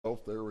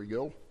myself. There we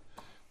go.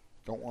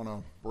 Don't want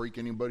to break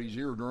anybody's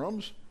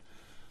eardrums.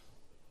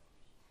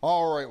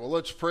 All right, well,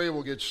 let's pray.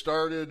 We'll get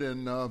started,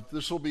 and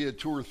this will be a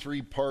 2 or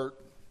 3 part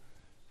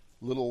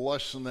little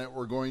lesson that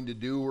we're going to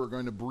do. We're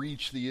going to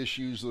breach the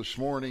issues this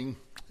morning,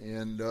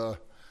 and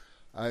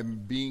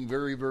I'm being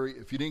very, very,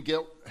 if you didn't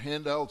get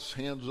handouts,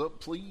 hands up,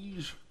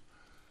 please.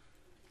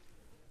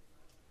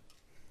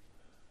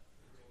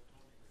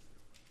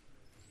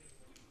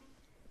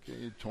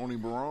 Okay, Tony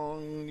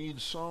Barong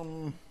needs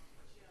some.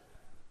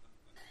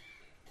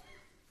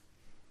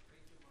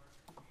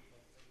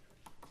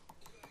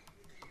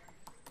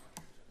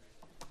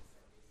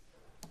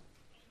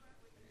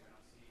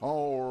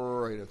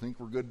 All right, I think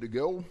we're good to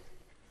go.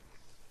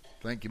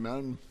 Thank you,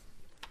 man.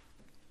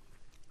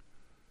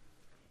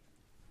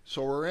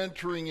 So we're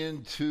entering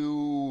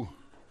into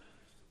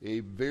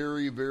a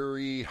very,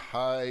 very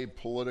high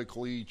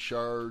politically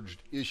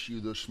charged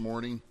issue this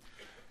morning.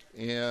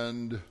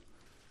 And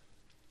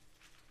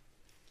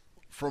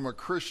from a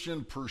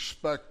Christian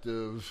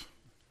perspective,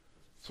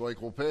 it's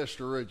like, well,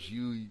 Pastor Rich,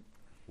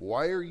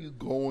 why are you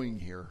going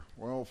here?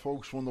 Well,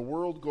 folks, when the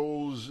world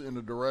goes in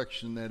a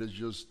direction that is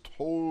just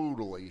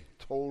totally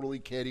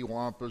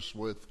cattywampus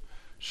with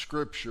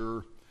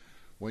Scripture,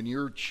 when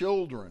your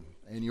children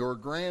and your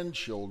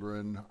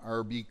grandchildren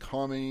are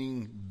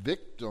becoming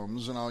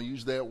victims, and I'll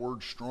use that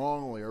word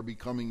strongly, are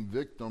becoming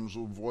victims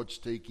of what's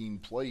taking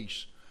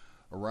place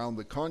around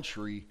the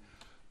country,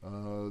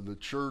 the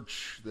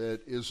church that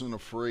isn't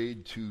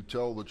afraid to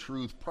tell the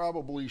truth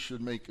probably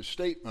should make a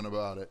statement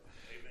about it.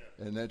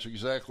 And that's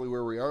exactly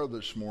where we are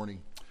this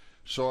morning.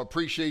 So I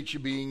appreciate you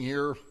being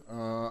here.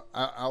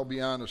 I'll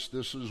be honest,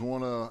 this is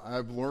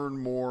I've learned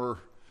more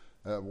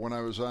when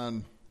I was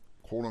on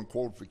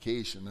quote-unquote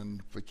vacation.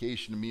 And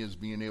vacation to me is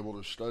being able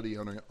to study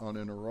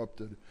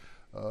uninterrupted.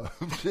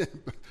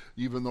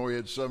 Even though we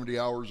had 70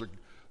 hours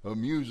of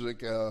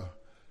music,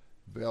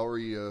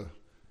 Valerie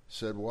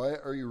said, "Why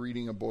are you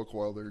reading a book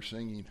while they're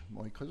singing?"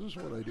 I'm like, "Because this is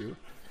what I do."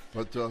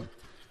 But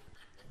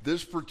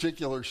this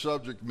particular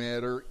subject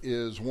matter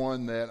is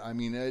one that,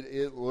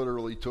 it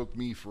literally took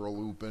me for a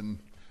loop. And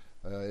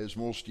as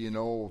most of you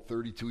know,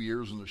 32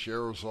 years in the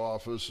sheriff's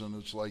office, and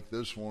it's like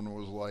this one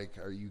was like,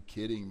 are you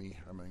kidding me?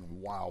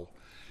 Wow.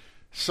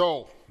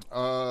 So,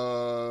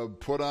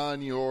 put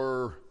on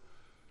your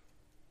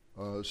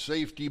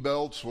safety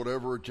belts,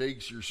 whatever it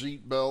takes, your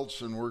seat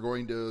belts, and we're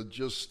going to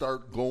just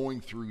start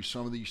going through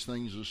some of these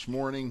things this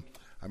morning.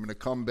 I'm going to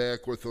come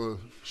back with a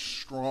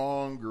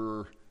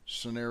stronger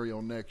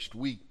scenario next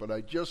week, but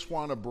I just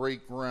want to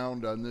break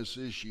ground on this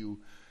issue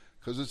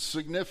because it's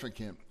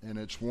significant, and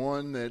it's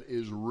one that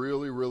is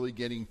really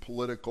getting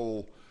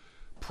political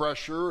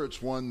pressure. It's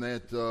one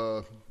that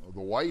the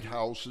White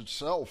House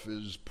itself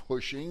is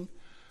pushing,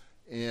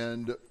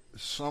 and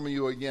some of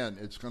you, again,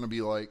 it's going to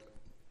be like,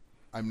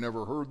 I've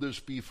never heard this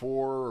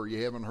before, or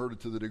you haven't heard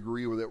it to the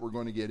degree that we're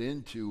going to get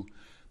into,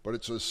 but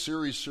it's a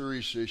serious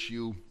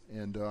issue,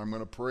 and I'm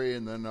going to pray,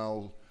 and then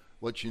I'll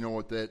let you know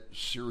what that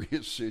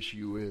serious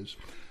issue is.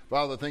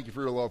 Father, thank you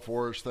for your love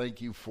for us. Thank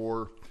you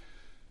for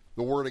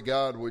the Word of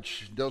God,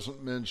 which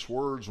doesn't mince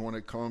words when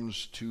it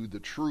comes to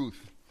the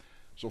truth.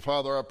 So,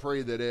 Father, I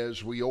pray that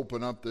as we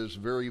open up this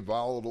very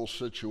volatile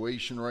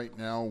situation right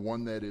now,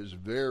 one that is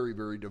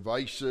very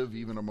divisive,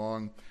 even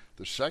among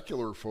the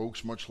secular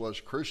folks, much less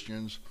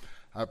Christians,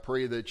 I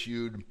pray that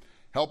you'd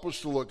help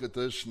us to look at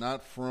this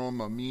not from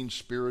a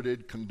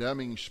mean-spirited,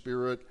 condemning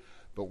spirit,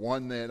 but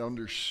one that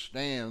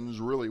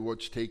understands really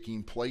what's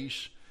taking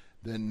place,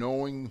 then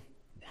knowing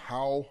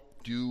how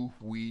do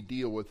we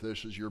deal with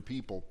this as your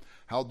people?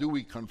 How do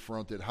we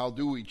confront it? How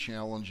do we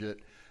challenge it?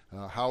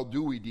 How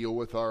do we deal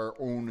with our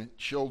own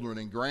children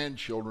and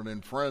grandchildren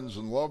and friends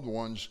and loved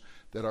ones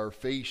that are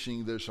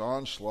facing this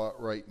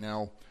onslaught right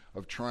now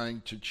of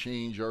trying to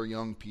change our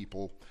young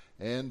people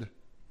and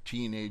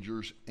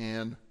teenagers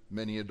and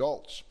many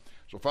adults?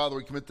 So, Father,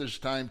 we commit this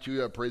time to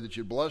you. I pray that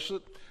you bless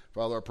it.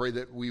 Father, I pray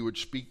that we would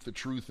speak the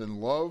truth in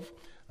love,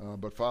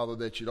 but Father,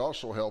 that you'd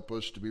also help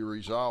us to be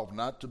resolved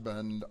not to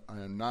bend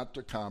and not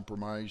to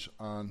compromise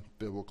on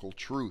biblical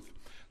truth.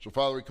 So,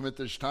 Father, we commit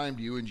this time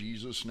to you in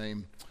Jesus'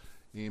 name.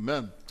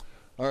 Amen.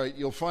 All right,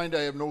 you'll find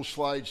I have no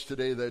slides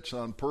today. That's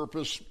on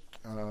purpose.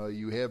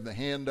 You have the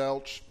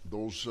handouts.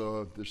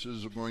 This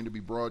is going to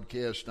be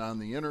broadcast on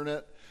the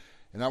internet.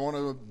 And I want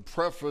to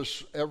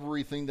preface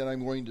everything that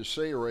I'm going to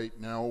say right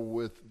now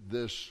with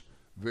this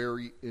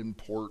very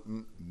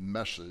important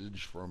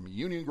message from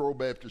Union Grove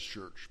Baptist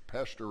Church.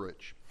 Pastor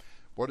Rich,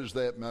 what is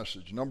that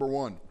message? Number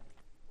one,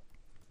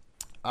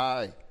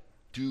 I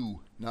do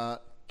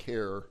not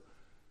care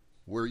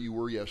where you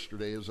were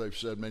yesterday, as I've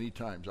said many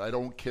times. I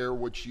don't care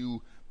what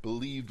you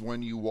believed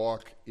when you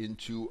walk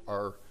into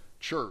our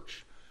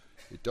church.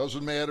 It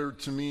doesn't matter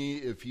to me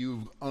if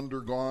you've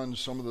undergone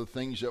some of the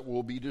things that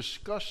we'll be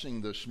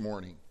discussing this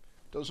morning.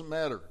 It doesn't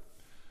matter.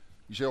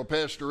 You say, "Oh,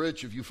 Pastor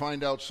Rich, if you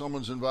find out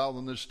someone's involved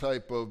in this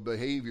type of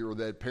behavior, or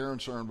that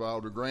parents are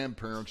involved, or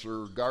grandparents,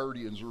 or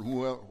guardians, or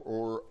whoever,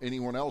 or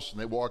anyone else,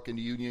 and they walk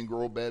into Union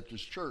Grove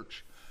Baptist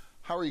Church,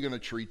 how are you going to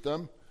treat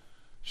them?"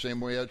 Same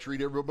way I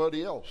treat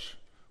everybody else.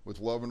 with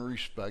love and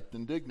respect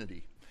and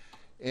dignity.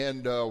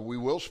 And we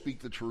will speak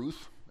the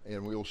truth,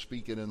 and we will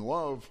speak it in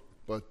love,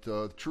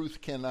 but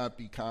truth cannot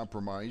be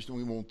compromised, and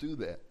we won't do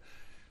that.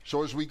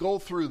 So as we go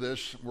through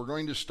this, we're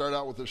going to start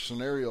out with a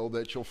scenario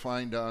that you'll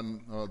find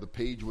on the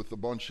page with a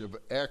bunch of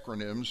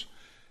acronyms.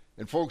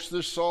 And folks,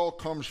 this all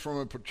comes from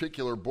a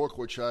particular book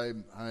which I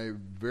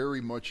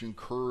very much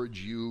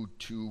encourage you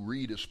to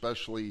read,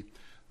 especially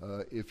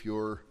if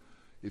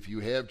you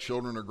have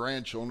children or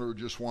grandchildren or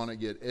just want to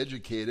get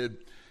educated.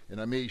 And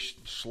I may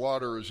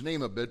slaughter his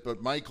name a bit,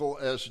 but Michael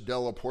S.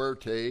 Della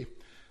Puerte.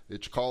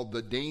 It's called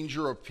The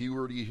Danger of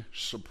Puberty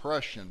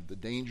Suppression, The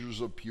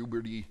Dangers of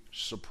Puberty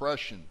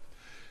Suppression.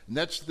 And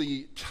that's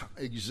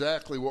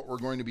exactly what we're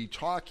going to be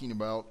talking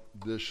about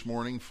this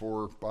morning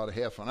for about a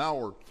half an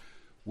hour.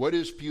 What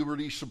is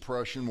puberty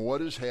suppression? What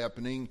is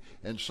happening?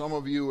 And some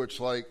of you, it's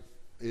like,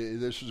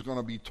 this is going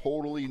to be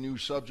totally new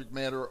subject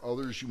matter.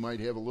 Others, you might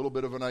have a little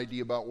bit of an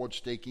idea about what's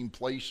taking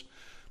place.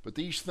 But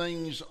these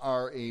things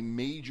are a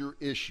major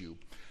issue.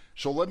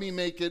 So let me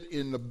make it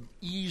in the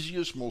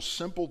easiest, most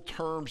simple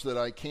terms that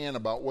I can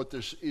about what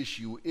this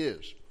issue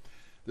is.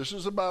 This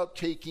is about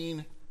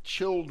taking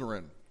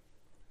children.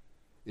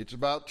 It's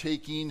about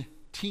taking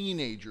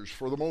teenagers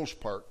for the most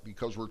part,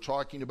 because we're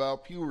talking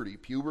about puberty.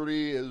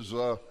 Puberty is,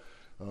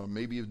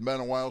 maybe it's been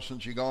a while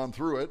since you've gone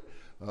through it,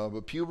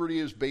 but puberty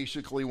is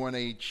basically when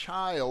a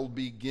child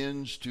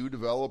begins to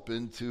develop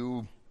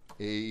into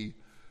a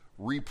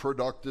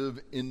reproductive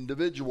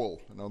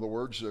individual. In other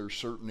words, there are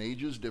certain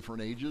ages,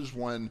 different ages,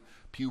 when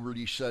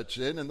puberty sets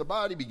in and the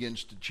body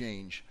begins to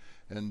change.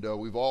 And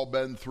we've all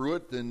been through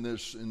it in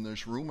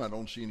this room. I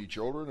don't see any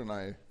children,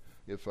 and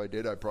if I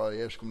did, I'd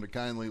probably ask them to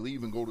kindly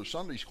leave and go to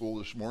Sunday school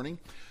this morning.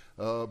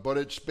 But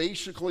it's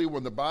basically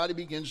when the body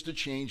begins to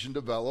change and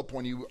develop,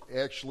 when you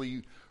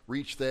actually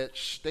reach that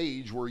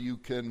stage where you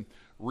can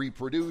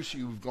reproduce,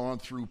 you've gone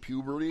through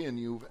puberty and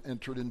you've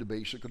entered into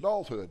basic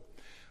adulthood.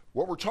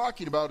 What we're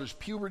talking about is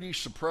puberty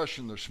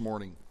suppression this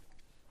morning.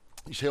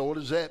 You say, what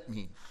does that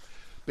mean?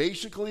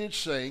 Basically, it's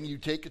saying you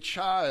take a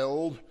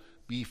child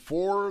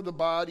before the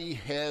body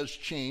has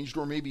changed,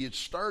 or maybe it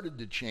started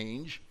to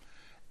change,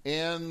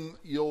 and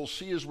you'll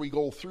see as we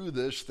go through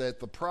this that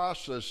the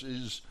process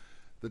is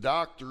the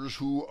doctors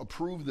who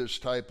approve this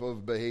type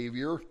of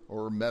behavior,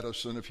 or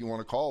medicine if you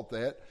want to call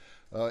it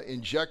that,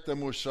 inject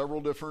them with several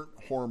different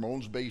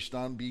hormones based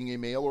on being a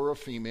male or a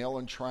female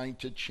and trying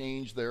to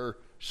change their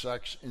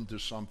sex into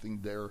something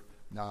they're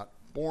not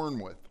born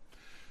with.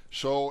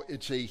 So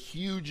it's a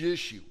huge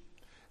issue.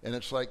 And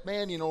it's like,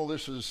 man,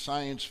 this is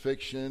science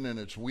fiction and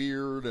it's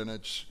weird and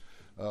it's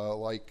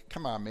like,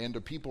 come on, man, do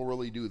people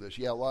really do this?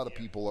 Yeah, a lot of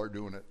people are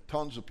doing it.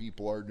 Tons of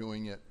people are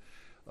doing it.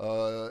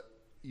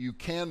 You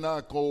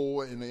cannot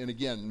go, and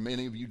again,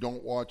 many of you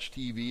don't watch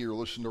TV or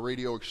listen to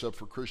radio except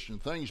for Christian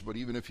things, but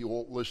even if you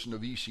listen to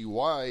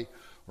VCY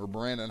or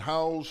Brandon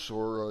House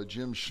or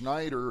Jim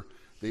Schneider,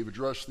 they've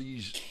addressed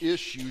these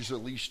issues,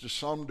 at least to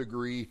some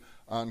degree,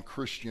 on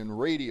Christian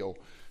radio.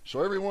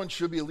 So everyone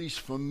should be at least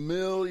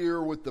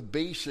familiar with the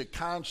basic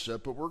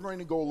concept, but we're going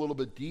to go a little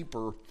bit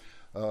deeper,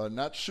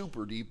 not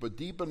super deep, but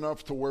deep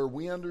enough to where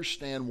we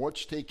understand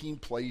what's taking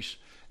place.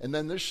 And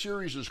then this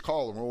series is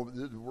called,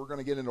 we're going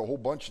to get into a whole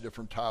bunch of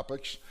different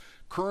topics,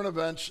 Current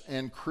Events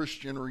and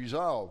Christian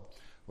Resolve.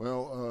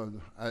 Well,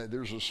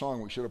 there's a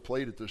song, we should have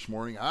played it this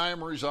morning, I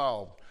am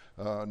resolved.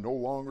 No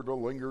longer to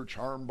linger,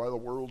 charmed by the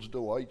world's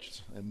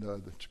delights. And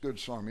it's a good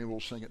song. Maybe we'll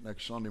sing it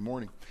next Sunday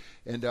morning.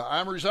 And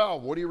I'm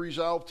resolved. What do you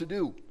resolve to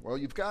do? Well,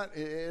 you've got,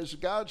 as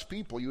God's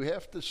people, you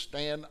have to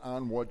stand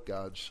on what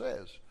God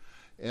says.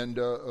 And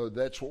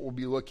that's what we'll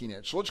be looking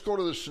at. So let's go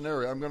to the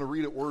scenario. I'm going to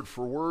read it word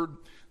for word.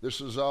 This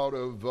is out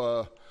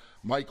of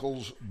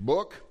Michael's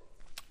book.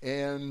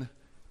 And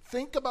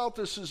think about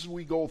this as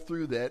we go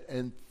through that.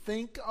 And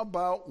think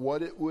about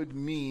what it would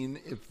mean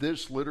if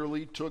this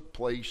literally took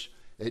place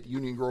at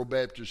Union Grove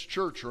Baptist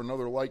Church or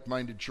another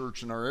like-minded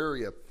church in our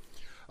area.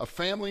 A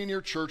family in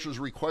your church has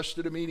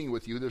requested a meeting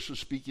with you. This is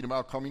speaking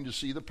about coming to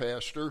see the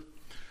pastor.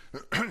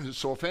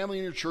 So a family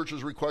in your church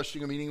is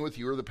requesting a meeting with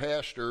you or the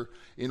pastor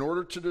in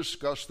order to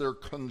discuss their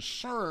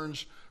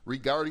concerns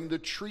regarding the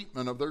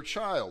treatment of their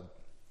child.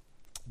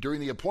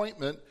 During the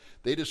appointment,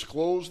 they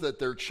disclose that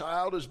their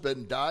child has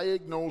been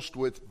diagnosed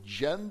with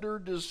gender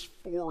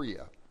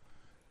dysphoria.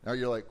 Now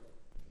you're like,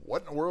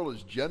 what in the world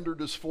is gender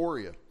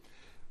dysphoria?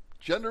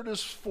 Gender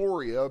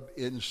dysphoria,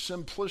 in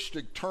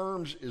simplistic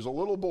terms, is a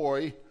little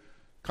boy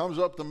comes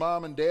up to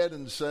mom and dad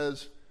and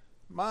says,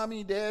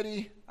 Mommy,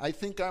 Daddy, I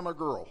think I'm a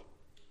girl.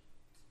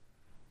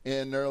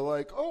 And they're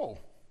like, oh,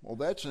 well,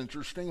 that's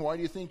interesting. Why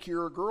do you think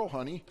you're a girl,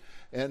 honey?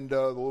 And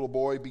the little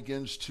boy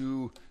begins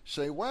to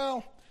say,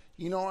 well,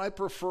 I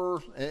prefer,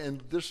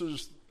 and this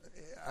is,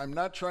 I'm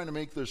not trying to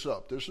make this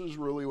up. This is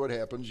really what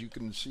happens. You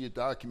can see it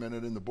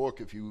documented in the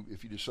book if you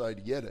decide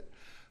to get it.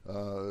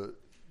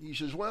 He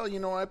says, well,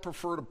 I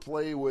prefer to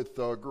play with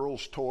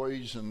girls'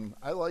 toys, and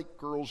I like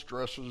girls'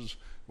 dresses.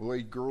 The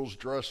way girls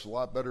dress a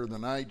lot better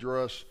than I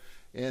dress,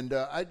 and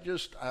I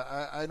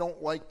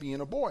don't like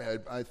being a boy.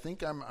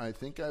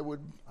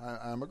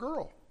 I'm a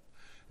girl.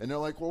 And they're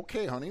like, well,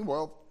 okay, honey,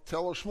 well,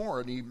 tell us more.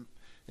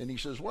 And he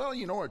says, well,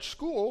 at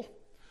school,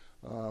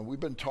 we've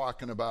been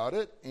talking about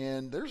it,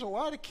 and there's a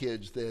lot of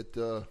kids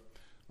that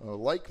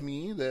like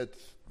me that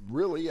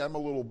really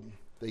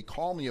they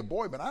call me a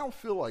boy, but I don't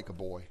feel like a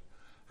boy.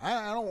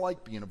 I don't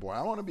like being a boy.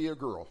 I want to be a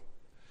girl.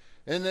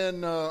 And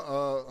then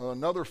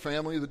another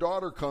family, the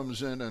daughter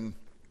comes in and,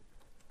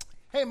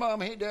 hey,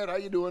 Mom, hey, Dad, how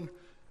you doing?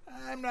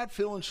 I'm not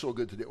feeling so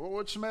good today. Well,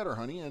 what's the matter,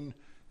 honey? And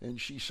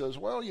she says,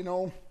 well,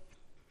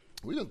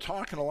 we've been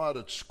talking a lot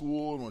at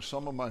school and with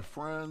some of my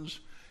friends,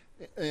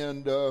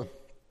 and, I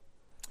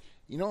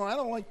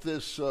don't like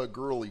this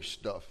girly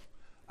stuff.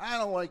 I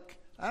don't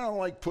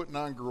like putting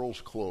on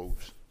girls'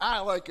 clothes. I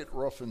like it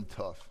rough and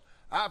tough.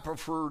 I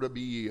prefer to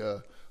be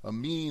a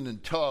mean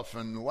and tough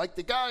and like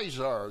the guys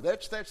are.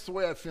 That's the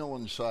way I feel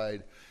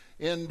inside.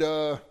 And,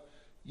 I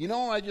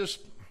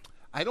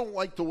don't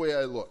like the way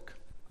I look.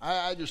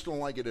 I just don't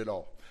like it at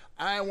all.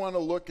 I want to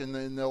look, and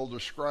then they'll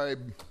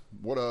describe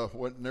what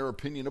in their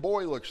opinion a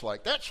boy looks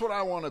like. That's what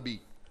I want to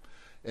be.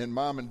 And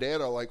Mom and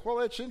Dad are like, well,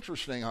 that's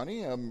interesting,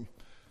 honey. And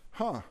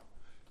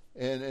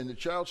the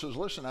child says,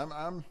 listen,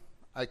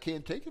 I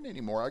can't take it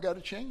anymore. I got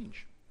to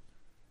change.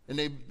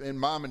 And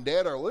Mom and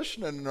Dad are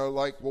listening, and they're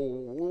like, well,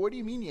 what do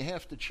you mean you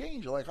have to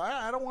change? Like,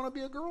 I don't want to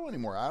be a girl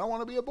anymore. I don't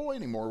want to be a boy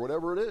anymore,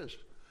 whatever it is.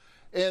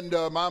 And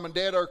Mom and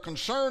Dad are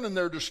concerned, and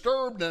they're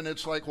disturbed, and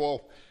it's like,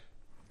 well,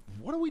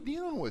 what are we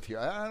dealing with here?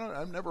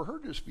 I've never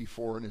heard this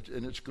before, and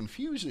it's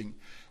confusing.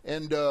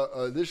 And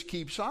this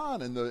keeps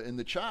on, and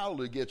the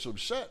child gets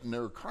upset, and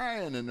they're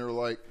crying, and they're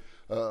like,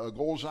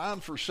 goes on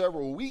for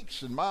several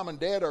weeks, and Mom and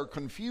Dad are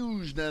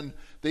confused, and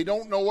they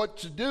don't know what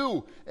to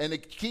do, and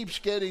it keeps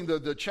getting,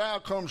 the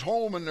child comes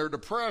home, and they're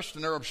depressed,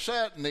 and they're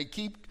upset, and they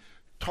keep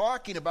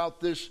talking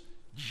about this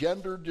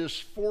gender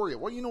dysphoria.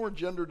 Well, you know where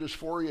gender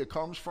dysphoria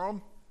comes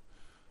from?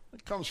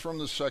 It comes from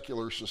the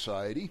secular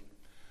society.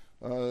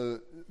 And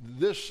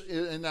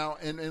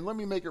let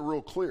me make it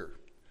real clear.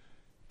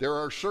 There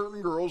are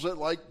certain girls that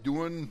like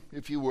doing,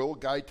 if you will,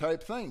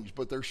 guy-type things,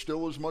 but they're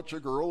still as much a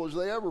girl as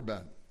they ever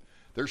been.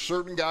 There's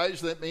certain guys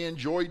that may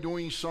enjoy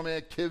doing some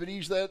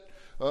activities that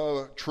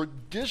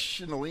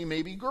traditionally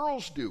maybe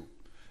girls do.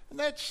 And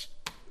that's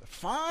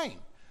fine.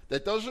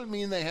 That doesn't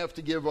mean they have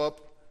to give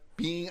up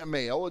being a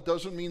male. It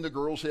doesn't mean the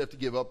girls have to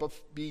give up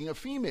being a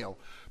female.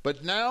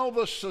 But now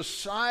the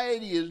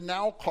society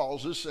now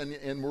calls us, and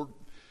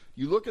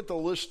you look at the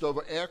list of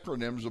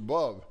acronyms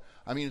above.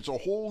 I mean, it's a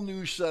whole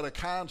new set of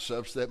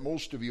concepts that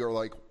most of you are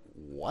like,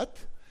 what?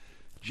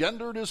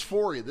 Gender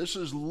dysphoria. This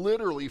is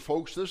literally,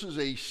 folks, this is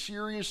a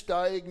serious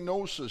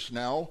diagnosis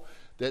now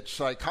that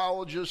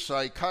psychologists,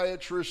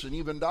 psychiatrists, and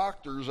even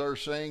doctors are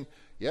saying,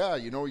 yeah,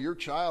 your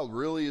child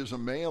really is a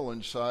male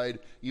inside,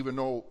 even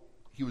though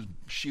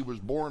she was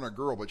born a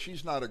girl, but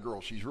she's not a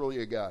girl. She's really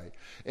a guy.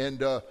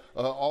 And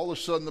all of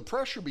a sudden the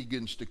pressure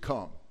begins to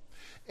come.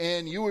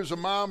 And you as a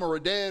mom or a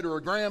dad or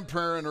a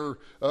grandparent or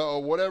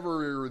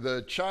whatever, or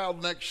the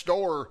child next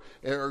door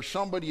or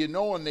somebody you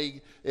know, and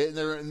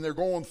they're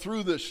going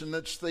through this, and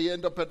they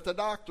end up at the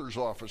doctor's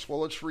office. Well,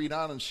 let's read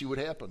on and see what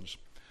happens.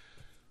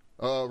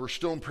 We're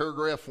still in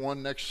paragraph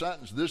 1, next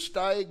sentence. This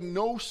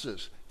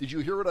diagnosis, did you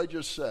hear what I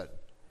just said?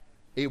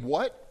 A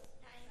what?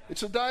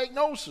 It's a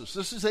diagnosis.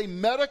 This is a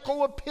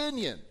medical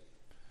opinion.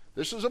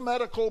 This is a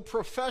medical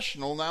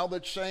professional now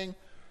that's saying,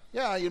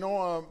 yeah,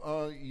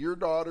 your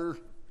daughter,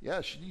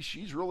 yeah,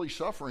 she's really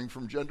suffering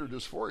from gender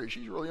dysphoria.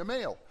 She's really a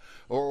male.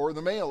 Or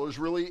the male is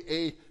really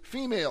a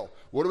female.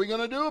 What are we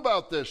going to do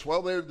about this?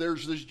 Well,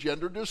 there's this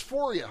gender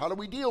dysphoria. How do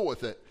we deal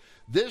with it?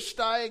 This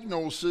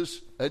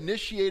diagnosis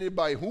initiated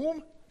by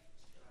whom?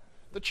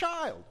 The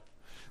child.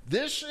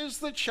 This is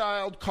the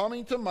child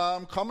coming to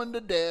mom, coming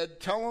to dad,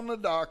 telling the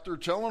doctor,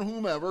 telling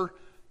whomever,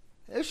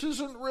 this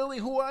isn't really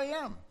who I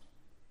am.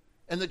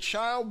 And the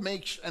child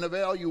makes an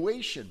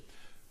evaluation.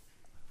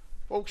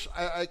 Folks,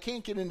 I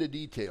can't get into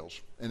details,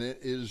 and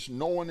it is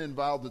no one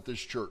involved at this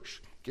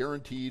church,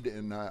 guaranteed.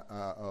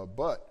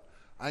 But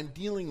I'm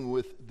dealing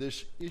with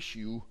this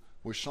issue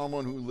with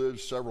someone who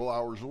lives several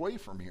hours away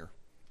from here.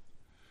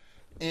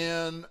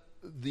 And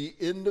the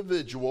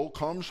individual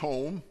comes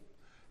home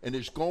and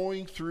is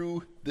going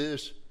through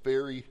this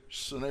very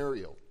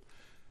scenario.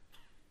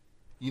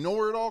 You know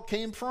where it all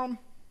came from?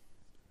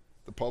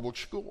 The public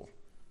school.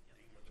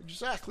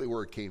 Exactly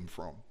where it came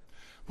from.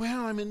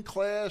 Well, I'm in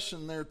class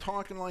and they're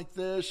talking like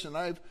this, and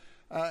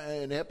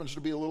it happens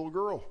to be a little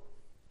girl.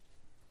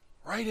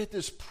 Right at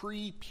this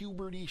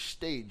pre-puberty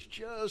stage,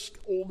 just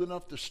old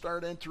enough to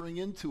start entering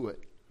into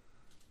it.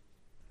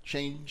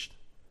 Changed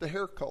the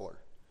hair color,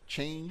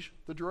 changed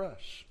the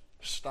dress,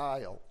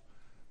 style,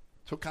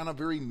 took on a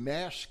very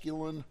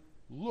masculine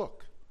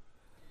look.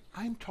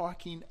 I'm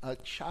talking a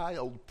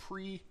child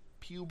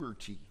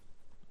pre-puberty.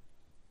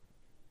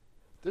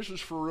 This is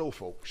for real,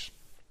 folks.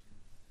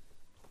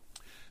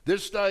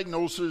 This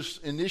diagnosis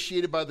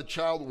initiated by the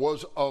child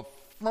was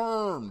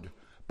affirmed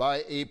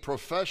by a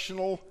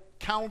professional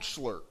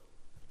counselor.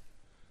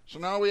 So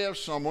now we have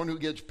someone who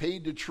gets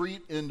paid to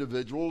treat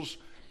individuals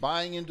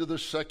buying into the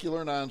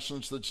secular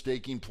nonsense that's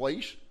taking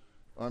place.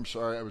 I'm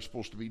sorry, I was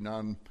supposed to be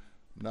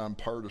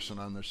nonpartisan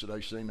on this. Did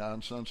I say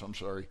nonsense? I'm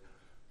sorry.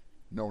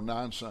 No,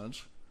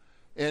 nonsense.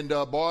 And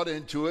bought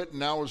into it and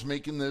now is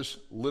making this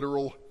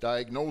literal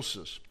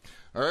diagnosis.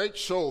 All right,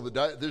 so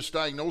this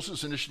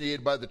diagnosis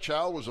initiated by the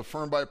child was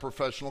affirmed by a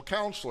professional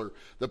counselor.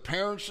 The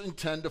parents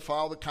intend to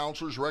follow the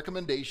counselor's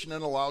recommendation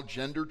and allow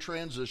gender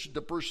transition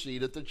to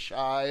proceed at the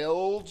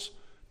child's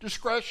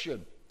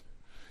discretion.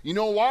 You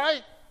know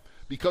why?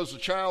 Because the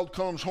child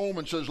comes home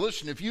and says,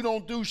 listen, if you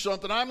don't do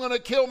something, I'm going to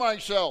kill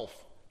myself.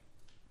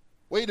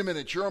 Wait a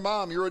minute, you're a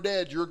mom, you're a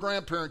dad, you're a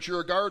grandparent,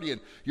 you're a guardian.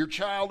 Your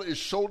child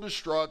is so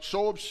distraught,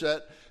 so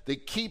upset, they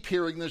keep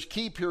hearing this,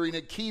 keep hearing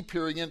it, keep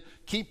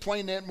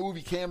playing that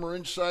movie camera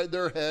inside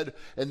their head,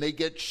 and they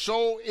get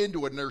so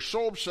into it, and they're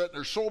so upset, and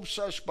they're so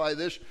obsessed by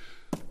this.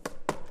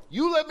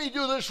 You let me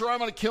do this or I'm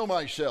going to kill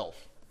myself.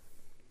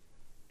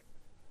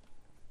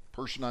 The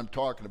person I'm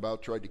talking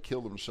about tried to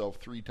kill himself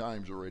 3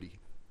 times already.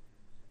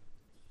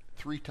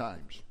 3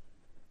 times.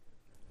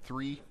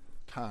 3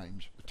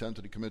 times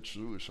attempted to commit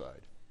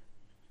suicide.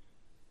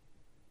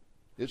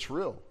 It's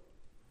real.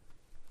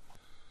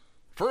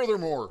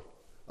 Furthermore,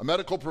 a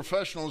medical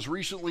professional has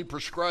recently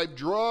prescribed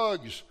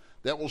drugs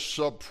that will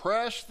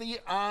suppress the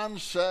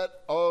onset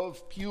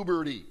of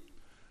puberty.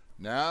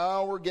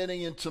 Now we're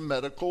getting into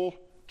medical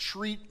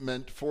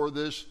treatment for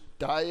this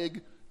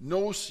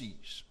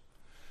diagnosis.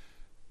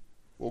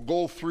 We'll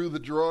go through the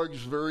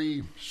drugs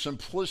very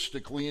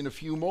simplistically in a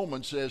few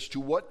moments as to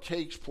what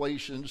takes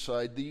place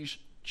inside these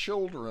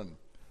children.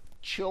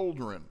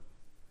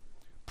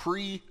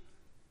 Prepubescent,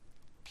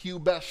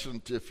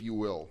 if you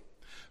will.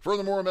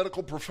 Furthermore, a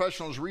medical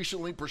professional has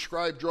recently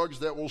prescribed drugs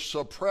that will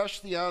suppress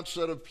the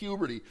onset of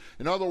puberty.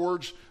 In other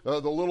words, the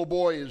little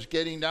boy is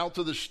getting now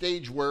to the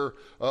stage where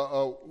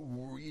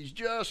he's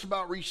just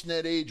about reaching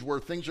that age where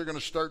things are going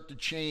to start to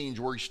change,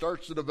 where he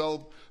starts to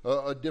develop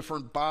a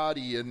different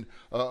body, and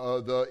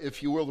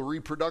if you will, the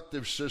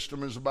reproductive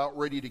system is about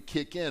ready to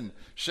kick in.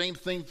 Same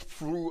thing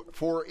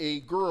for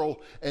a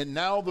girl, and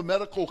now the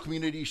medical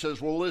community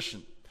says, well,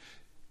 listen,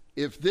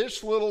 if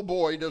this little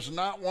boy does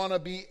not want to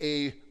be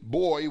a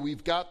boy,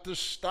 we've got to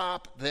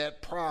stop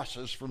that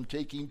process from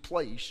taking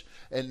place.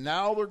 And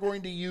now they're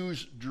going to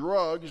use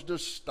drugs to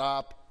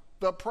stop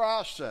the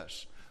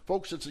process.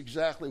 Folks, it's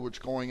exactly what's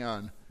going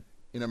on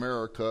in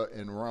America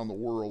and around the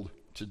world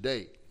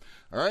today.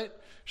 All right?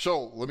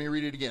 So let me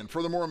read it again.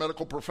 Furthermore, a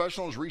medical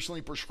professional has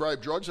recently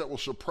prescribed drugs that will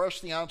suppress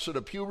the onset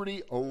of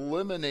puberty,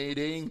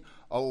 ultimately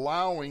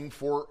allowing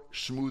for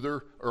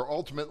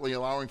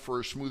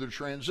a smoother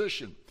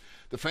transition.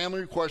 The family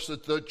requests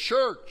that the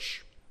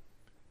church,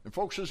 and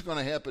folks, this is going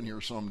to happen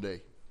here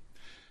someday.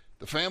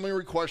 The family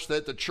requests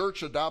that the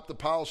church adopt the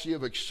policy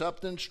of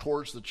acceptance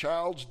towards the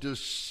child's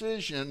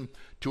decision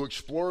to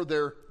explore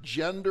their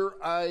gender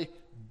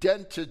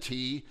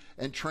identity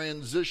and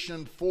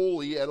transition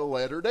fully at a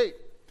later date.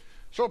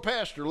 So,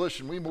 Pastor,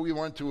 listen, we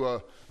went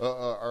to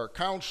our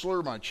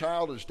counselor. My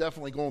child is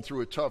definitely going through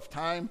a tough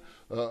time.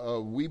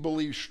 We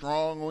believe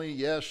strongly,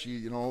 yes,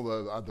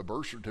 the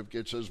birth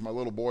certificate says my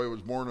little boy was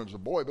born as a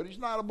boy, but he's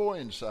not a boy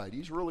inside.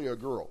 He's really a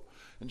girl.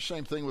 And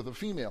same thing with a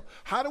female.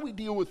 How do we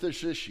deal with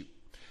this issue?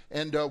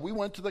 And we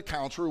went to the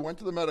counselor, we went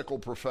to the medical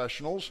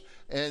professionals,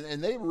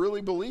 and they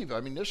really believe,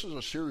 this is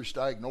a serious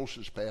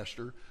diagnosis,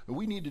 Pastor, and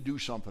we need to do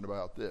something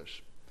about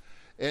this.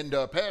 And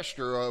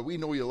Pastor, we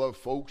know you love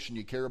folks and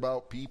you care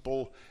about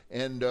people,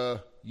 and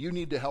you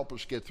need to help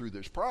us get through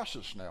this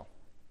process now.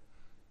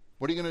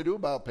 What are you going to do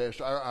about it,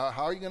 Pastor?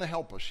 How are you going to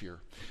help us here?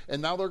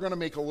 And now they're going to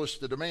make a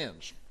list of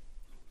demands.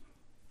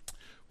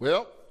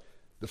 Well,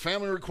 the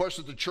family requests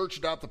that the church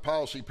adopt the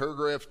policy,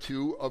 paragraph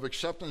 2, of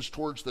acceptance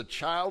towards the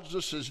child's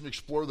decision to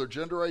explore their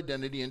gender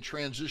identity and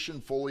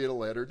transition fully at a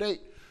later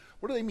date.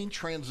 What do they mean,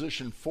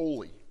 transition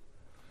fully?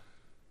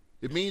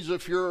 It means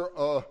if you're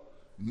a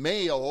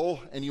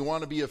male and you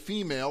want to be a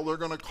female, they're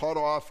going to cut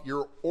off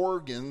your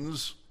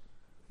organs.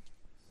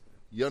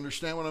 You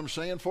understand what I'm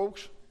saying,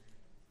 folks?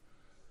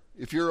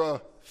 If you're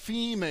a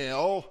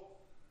female,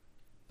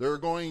 they're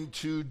going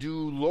to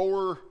do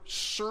lower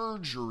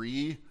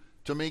surgery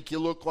to make you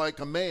look like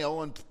a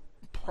male and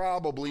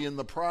probably in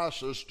the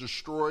process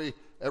destroy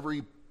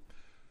every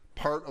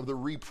part of the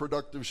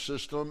reproductive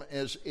system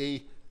as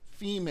a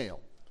female.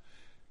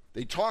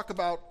 They talk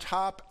about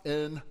top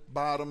and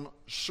bottom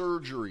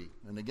surgery.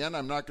 And again,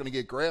 I'm not going to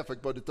get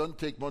graphic, but it doesn't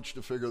take much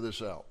to figure this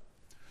out.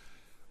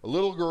 A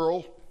little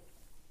girl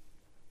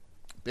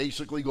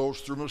basically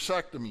goes through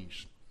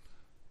mastectomies.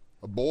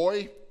 A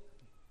boy,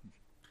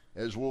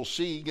 as we'll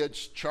see,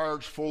 gets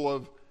charged full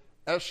of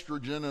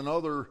estrogen and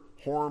other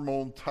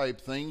hormone type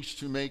things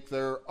to make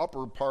their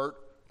upper part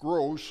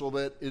grow so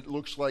that it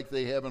looks like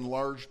they have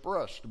enlarged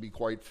breasts, to be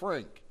quite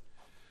frank.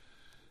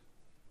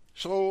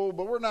 So,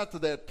 but we're not to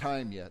that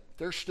time yet.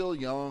 They're still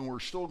young. We're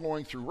still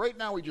going through. Right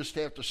now, we just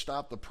have to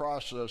stop the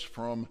process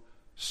from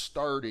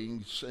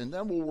starting, and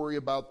then we'll worry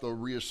about the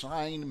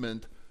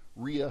reassignment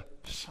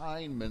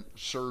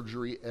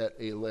surgery at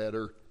a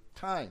later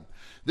time.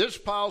 This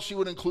policy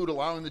would include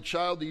allowing the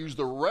child to use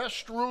the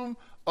restroom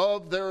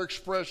of their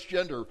expressed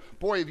gender.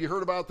 Boy, have you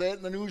heard about that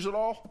in the news at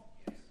all?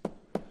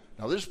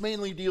 Now, this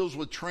mainly deals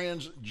with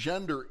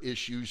transgender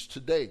issues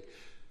today.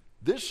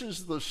 This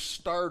is the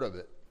start of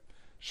it.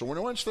 So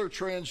once they're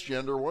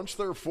transgender, once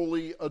they're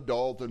fully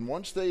adult, and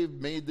once they've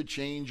made the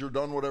change or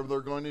done whatever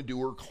they're going to do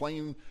or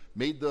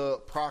made the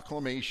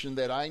proclamation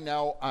that I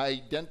now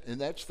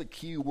and that's the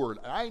key word,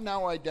 I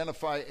now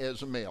identify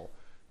as a male,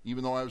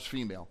 even though I was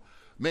female.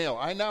 Male,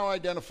 I now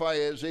identify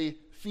as a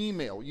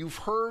female. You've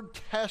heard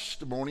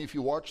testimony, if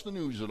you watch the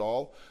news at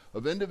all,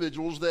 of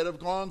individuals that have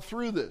gone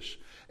through this.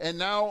 And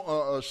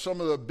now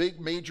some of the big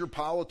major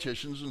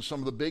politicians and some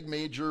of the big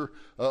major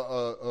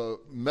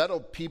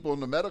people in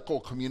the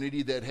medical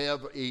community that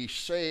have a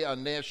say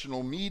on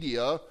national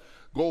media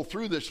go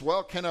through this.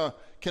 Well, can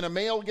a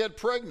male get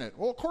pregnant?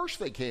 Well, of course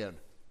they can.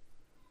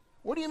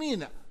 What do you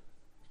mean?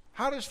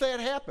 How does that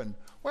happen?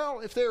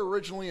 Well, if they're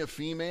originally a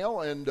female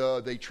and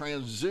they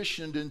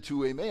transitioned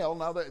into a male,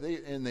 now that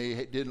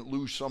they didn't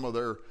lose some of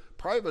their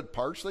private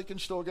parts, they can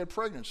still get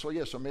pregnant. So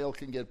yes, a male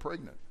can get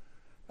pregnant.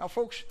 Now,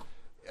 folks,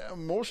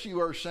 most of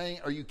you are saying,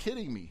 are you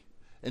kidding me?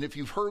 And if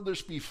you've heard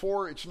this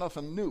before, it's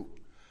nothing new.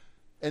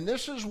 And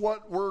this is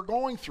what we're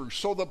going through.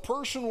 So the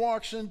person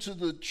walks into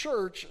the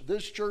church,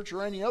 this church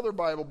or any other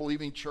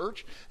Bible-believing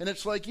church, and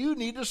it's like, you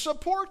need to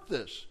support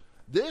this.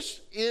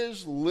 This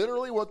is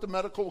literally what the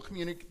medical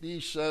community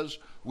says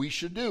we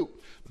should do.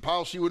 The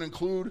policy would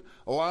include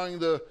allowing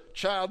the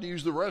child to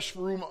use the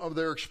restroom of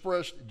their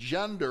expressed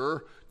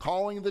gender,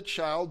 calling the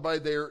child by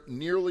their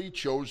nearly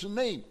chosen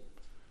name.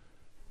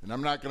 And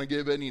I'm not going to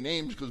give any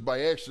names because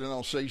by accident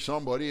I'll say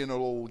somebody and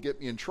it'll get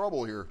me in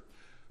trouble here.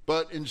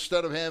 But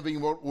instead of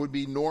having what would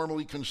be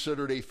normally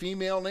considered a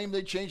female name,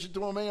 they change it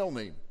to a male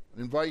name,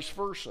 and vice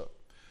versa.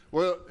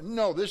 Well,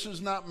 no, this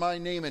is not my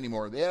name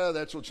anymore. Yeah,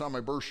 that's what's on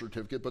my birth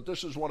certificate, but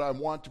this is what I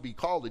want to be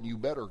called, and you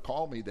better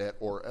call me that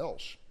or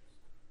else.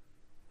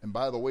 And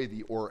by the way,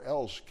 the or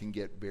else can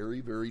get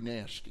very, very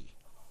nasty.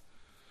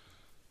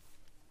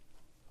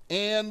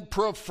 And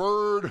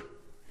preferred,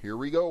 here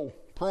we go,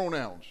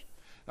 pronouns.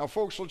 Now,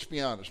 folks, let's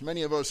be honest.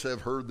 Many of us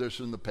have heard this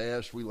in the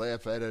past. We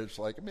laugh at it. It's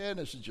like, man,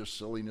 this is just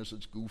silliness.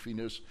 It's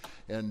goofiness.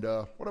 And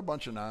what a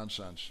bunch of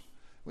nonsense.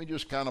 We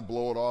just kind of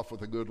blow it off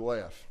with a good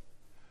laugh.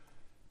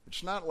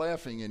 It's not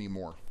laughing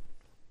anymore.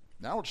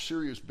 Now it's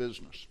serious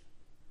business.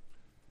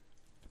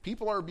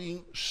 People are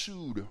being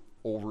sued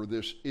over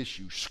this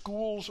issue.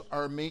 Schools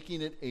are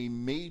making it a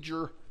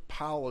major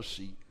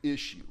policy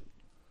issue.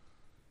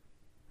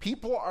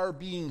 People are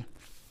being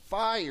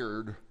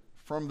fired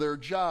from their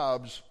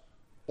jobs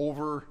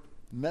over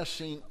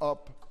messing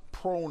up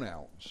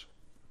pronouns.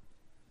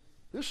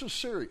 This is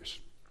serious,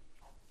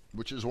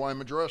 which is why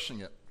I'm addressing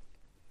it.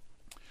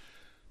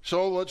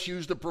 So let's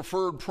use the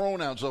preferred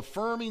pronouns,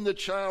 affirming the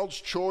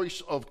child's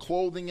choice of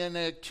clothing and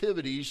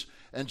activities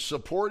and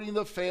supporting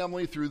the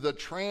family through the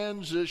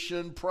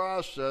transition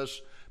process,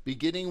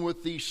 beginning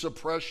with the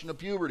suppression of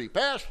puberty.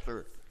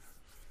 Pastor,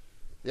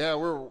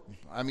 yeah,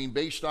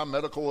 based on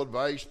medical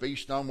advice,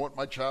 based on what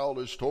my child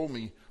has told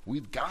me,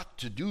 we've got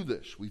to do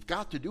this. We've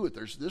got to do it.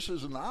 This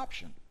is an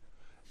option.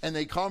 And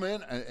they come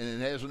in, and it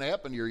hasn't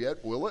happened here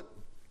yet, will it?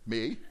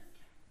 Me.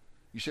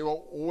 You say,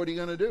 well, what are you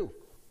going to do?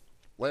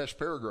 Last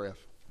paragraph.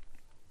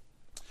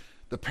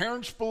 The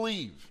parents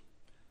believe,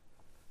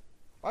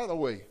 by the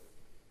way,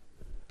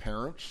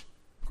 parents,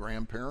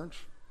 grandparents,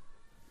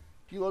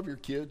 do you love your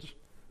kids?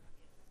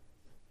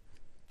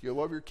 Do you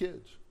love your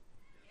kids?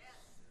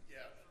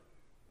 Yes.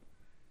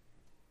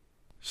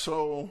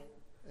 So,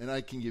 and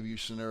I can give you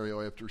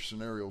scenario after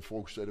scenario of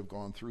folks that have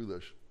gone through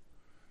this.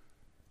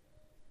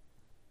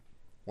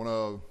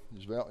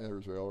 There's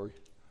Valerie,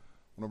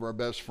 one of our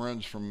best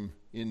friends from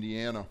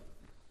Indiana.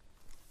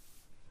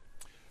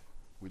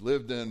 We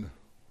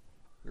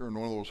were in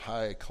one of those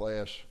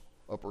high-class,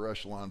 upper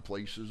echelon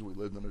places. We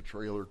lived in a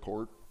trailer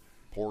court,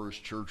 poor as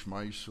church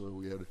mice.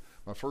 So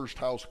my first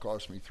house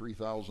cost me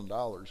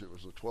 $3,000. It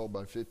was a 12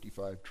 by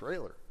 55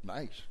 trailer,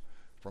 nice,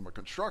 from a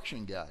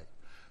construction guy.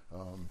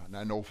 And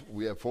I know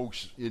we have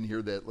folks in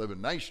here that live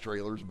in nice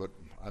trailers, but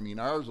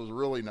ours was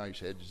really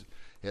nice.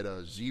 Had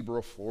a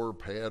zebra floor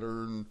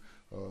pattern,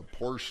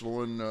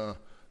 porcelain.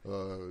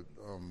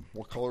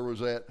 What color was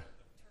that?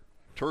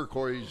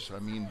 Turquoise.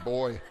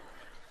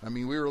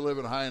 We were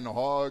living high in the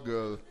hog.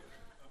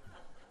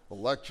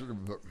 Electric.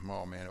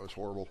 Oh man, it was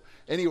horrible.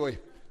 Anyway,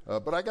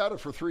 but I got it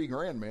for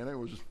 $3,000, man. It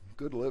was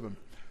good living.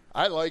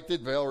 I liked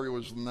it. Valerie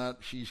was not.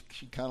 She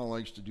kind of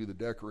likes to do the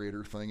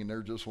decorator thing, and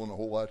there just wasn't a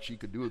whole lot she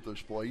could do at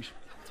this place.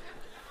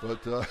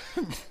 But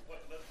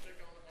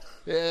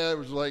yeah, it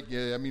was like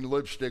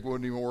lipstick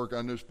wouldn't even work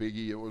on this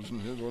piggy. It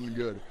wasn't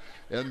good.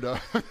 And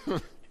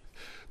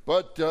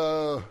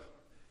but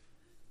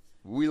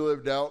we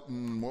lived out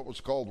in what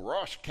was called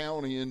Ross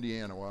County,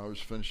 Indiana, while I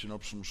was finishing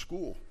up some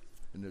school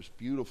in this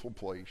beautiful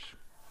place,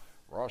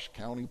 Ross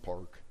County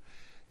Park,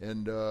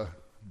 and.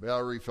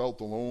 Valerie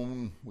felt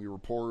alone. We were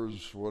poor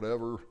as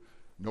whatever.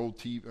 No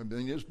TV.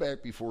 It was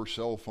back before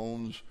cell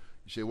phones.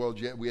 You say, well,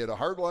 we had a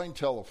hardline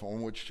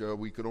telephone, which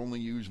we could only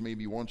use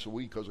maybe once a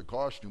week because it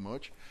cost too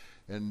much.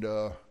 And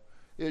it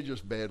was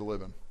just bad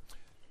living.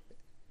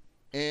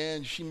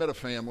 And she met a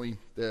family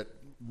that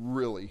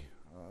really,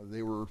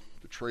 they were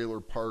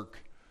trailer park,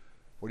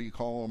 what do you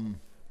call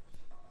them?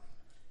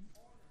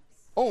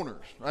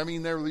 Owners. I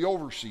mean, they're the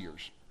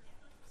overseers.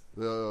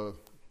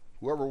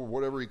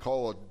 Whatever you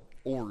call an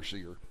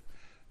overseer.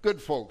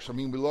 Good folks. I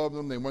mean, we love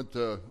them. They went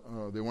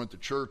to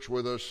church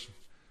with us.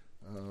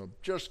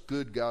 Just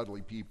good,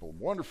 godly people.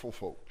 Wonderful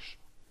folks.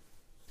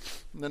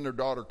 And then their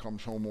daughter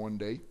comes home one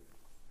day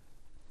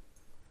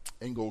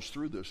and goes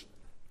through this.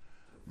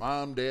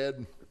 Mom,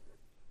 Dad,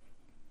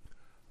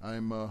 I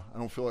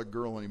don't feel like a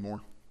girl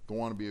anymore. Don't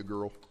want to be a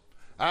girl.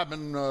 I've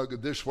been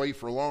this way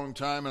for a long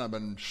time, and I've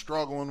been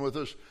struggling with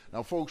this.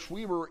 Now, folks,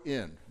 we were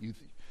in.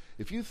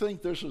 If you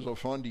think this is a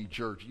fundy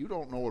church, you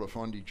don't know what a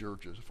fundy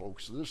church is,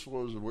 folks. This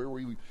was where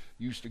we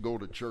used to go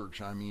to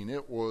church. I mean,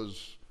 it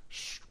was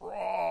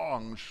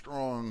strong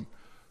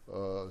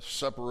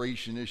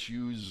separation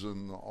issues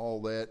and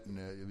all that, and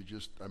it was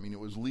just, I mean, it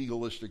was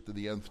legalistic to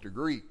the nth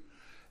degree.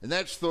 And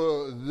that's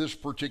this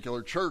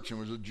particular church, and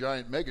it was a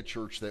giant mega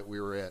church that we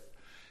were at.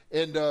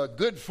 And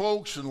good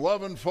folks and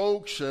loving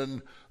folks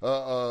and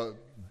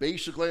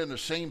basically on the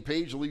same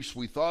page, at least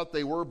we thought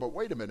they were. But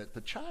wait a minute,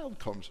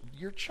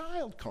 your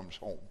child comes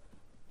home.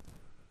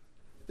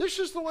 This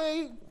is the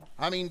way,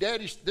 I mean,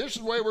 Daddy, this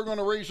is the way we're going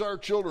to raise our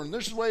children.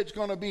 This is the way it's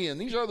going to be,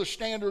 and these are the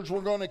standards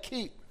we're going to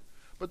keep.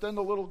 But then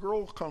the little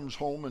girl comes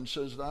home and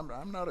says,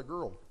 I'm not a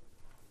girl.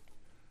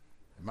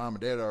 And Mom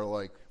and Dad are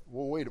like,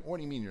 well, wait, what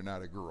do you mean you're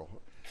not a girl?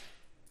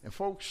 And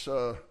folks,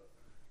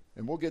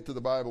 and we'll get to the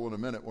Bible in a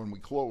minute when we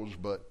close,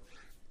 but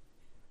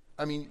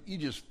I mean, you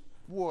just,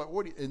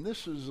 and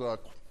this is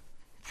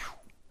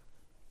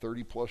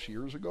 30 plus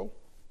years ago?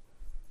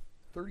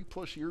 30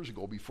 plus years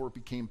ago before it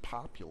became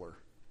popular.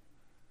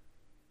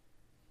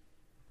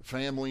 The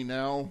family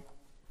now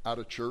out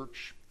of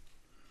church.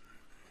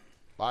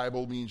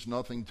 Bible means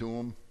nothing to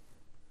them.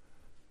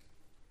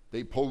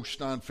 They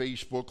post on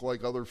Facebook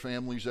like other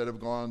families that have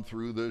gone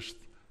through this,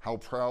 how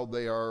proud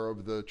they are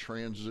of the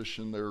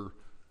transition their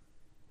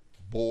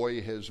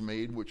boy has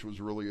made, which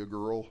was really a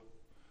girl.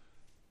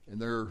 And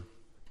they're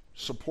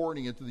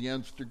supporting it to the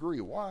nth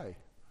degree. Why?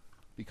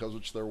 Because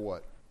it's their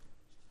what?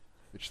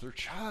 It's their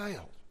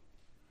child.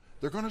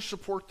 They're going to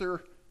support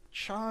their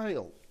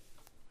child.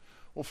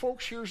 Well,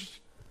 folks, here's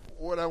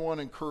what I want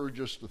to encourage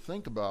us to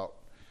think about.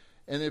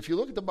 And if you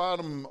look at the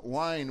bottom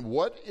line,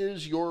 what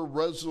is your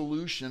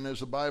resolution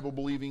as a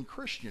Bible-believing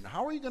Christian?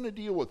 How are you going to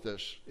deal with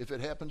this if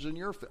it happens in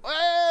your family?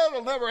 Well,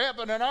 it'll never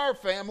happen in our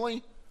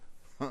family.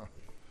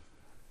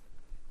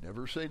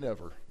 Never say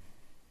never.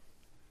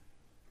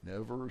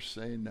 Never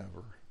say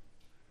never.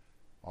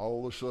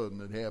 All of a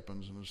sudden it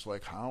happens, and it's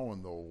like, how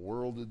in the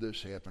world did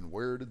this happen?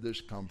 Where did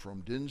this come from?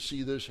 Didn't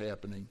see this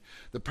happening.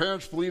 The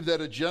parents believe that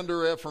a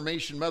gender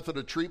affirmation method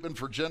of treatment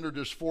for gender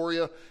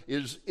dysphoria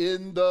is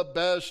in the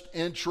best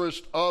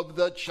interest of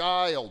the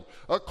child.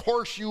 Of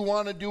course you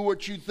want to do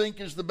what you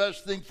think is the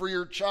best thing for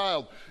your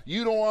child.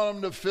 You don't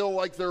want them to feel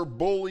like they're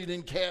bullied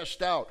and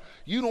cast out.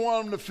 You don't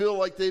want them to feel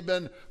like they've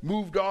been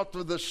moved off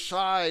to the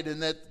side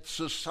and that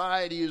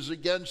society is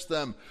against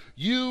them.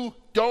 You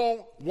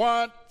don't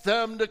want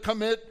them to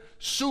commit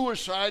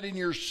suicide, and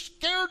you're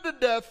scared to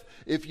death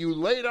if you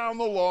lay down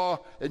the law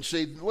and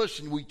say,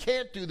 listen, we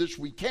can't do this,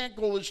 we can't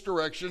go this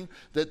direction,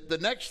 that the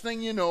next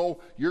thing you know,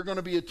 you're going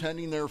to be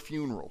attending their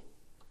funeral.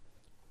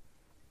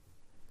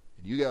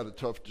 And you got a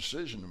tough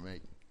decision to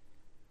make.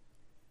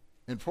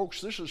 And folks,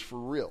 this is for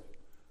real.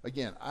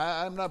 Again,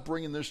 I'm not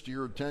bringing this to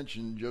your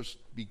attention just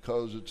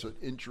because it's an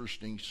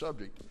interesting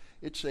subject.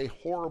 It's a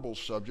horrible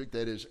subject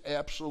that is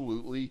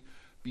absolutely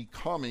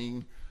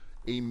becoming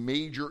a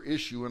major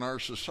issue in our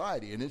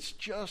society, and it's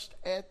just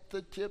at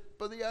the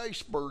tip of the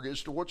iceberg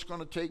as to what's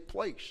going to take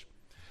place.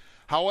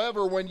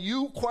 However, when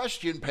you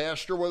question,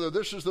 Pastor, whether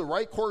this is the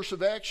right course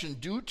of action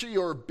due to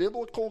your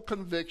biblical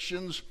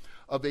convictions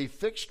of a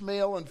fixed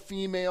male and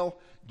female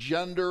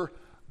gender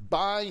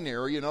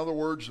binary, in other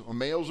words, a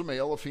male's a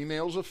male, a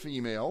female's a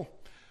female,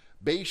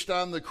 based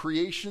on the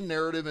creation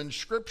narrative in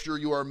Scripture,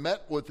 you are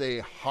met with a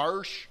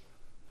harsh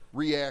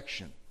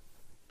reaction.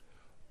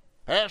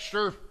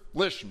 Pastor,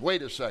 listen,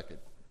 wait a second.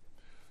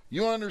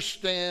 You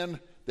understand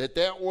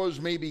that was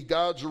maybe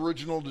God's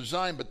original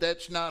design, but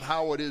that's not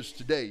how it is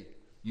today.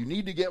 You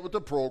need to get with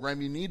the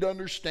program. You need to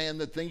understand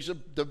that things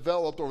have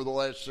developed over the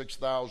last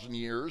 6,000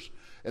 years.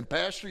 And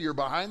Pastor, you're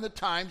behind the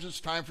times.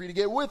 It's time for you to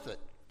get with it.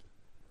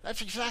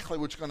 That's exactly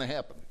what's going to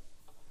happen.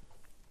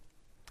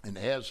 And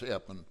has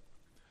happened.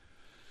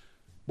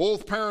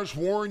 Both parents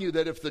warn you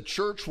that if the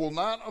church will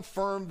not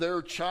affirm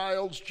their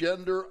child's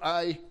gender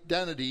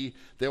identity,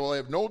 they will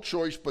have no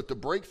choice but to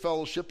break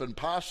fellowship and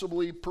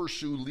possibly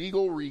pursue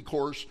legal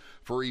recourse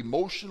for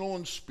emotional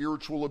and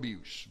spiritual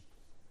abuse.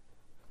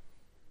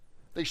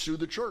 They sue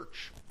the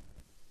church.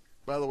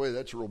 By the way,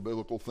 that's a real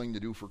biblical thing to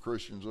do for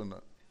Christians, isn't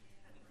it?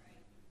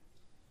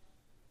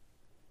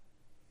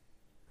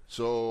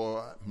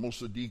 So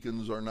most of the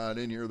deacons are not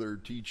in here. They're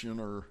teaching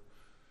or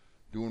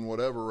doing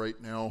whatever right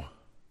now.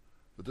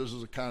 But this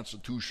is a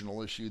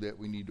constitutional issue that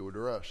we need to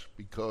address,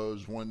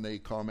 because when they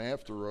come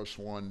after us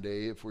one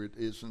day, if it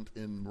isn't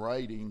in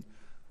writing,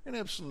 we're going to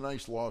have some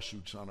nice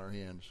lawsuits on our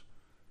hands.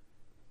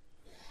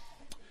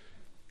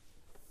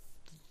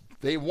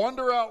 They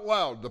wonder out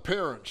loud, the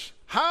parents,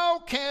 how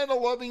can a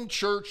loving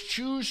church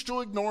choose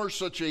to ignore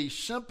such a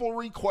simple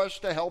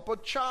request to help a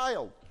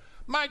child?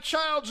 My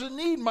child's in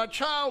need. My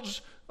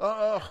child's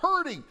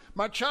hurting.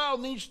 My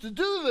child needs to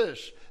do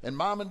this. And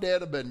mom and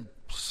dad have been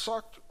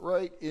sucked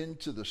right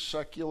into the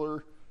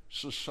secular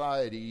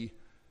society,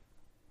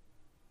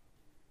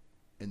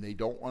 and they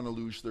don't want to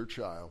lose their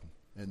child.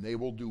 And they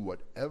will do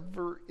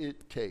whatever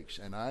it takes,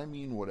 and I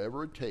mean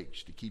whatever it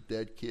takes, to keep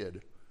that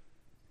kid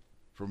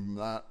from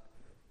not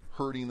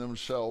hurting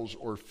themselves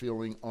or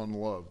feeling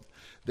unloved.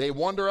 They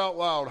wonder out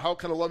loud, how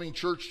can a loving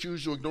church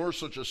choose to ignore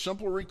such a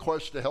simple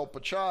request to help a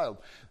child?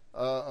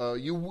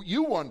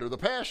 You wonder, the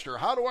pastor,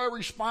 how do I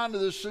respond to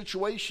this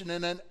situation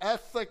in an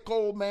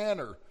ethical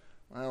manner?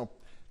 Well,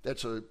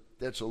 that's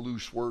a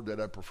loose word that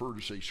I prefer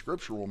to say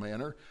scriptural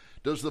manner.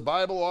 Does the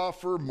Bible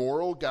offer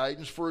moral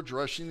guidance for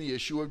addressing the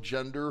issue of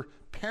gender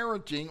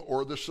parenting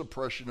or the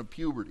suppression of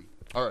puberty?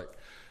 All right,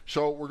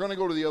 so we're going to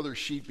go to the other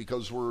sheet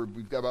because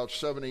we've got about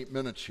 7-8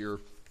 minutes here.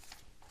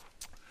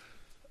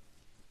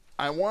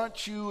 I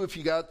want you, if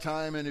you got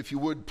time, and if you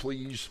would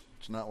please,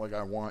 it's not like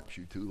I want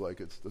you to, like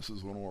this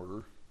is an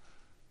order.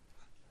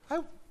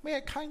 May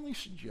I kindly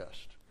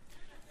suggest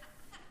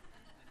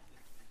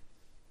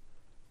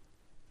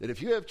that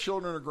if you have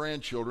children or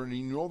grandchildren and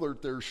you know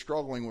that they're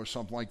struggling with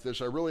something like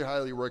this, I really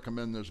highly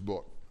recommend this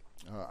book.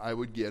 I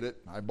would get it.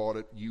 I bought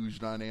it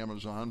used on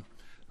Amazon.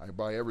 I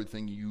buy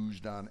everything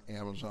used on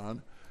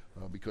Amazon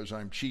because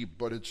I'm cheap,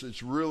 but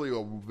it's really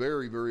a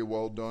very, very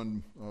well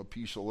done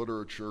piece of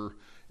literature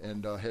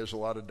and has a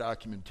lot of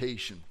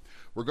documentation.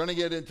 We're going to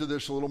get into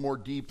this a little more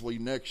deeply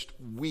next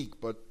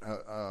week, but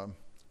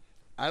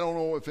I don't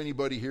know if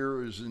anybody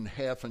here is in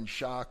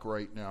shock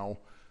right now.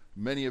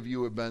 Many of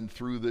you have been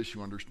through this.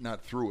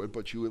 Not through it,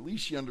 but you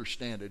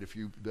understand it if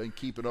you've been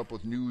keeping up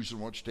with news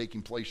and what's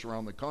taking place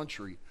around the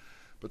country.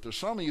 But to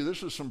some of you,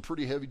 this is some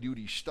pretty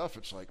heavy-duty stuff.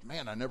 It's like,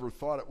 man, I never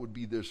thought it would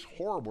be this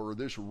horrible or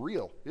this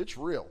real. It's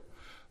real.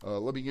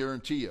 Let me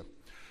guarantee you.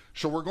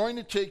 So we're going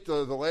to take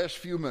the last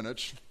few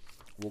minutes.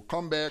 We'll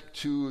come back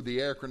to the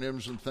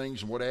acronyms and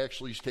things and what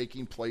actually is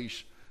taking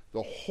place.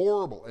 The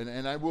horrible,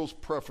 and I will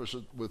preface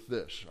it with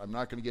this. I'm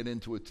not going to get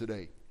into it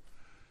today.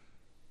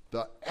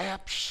 The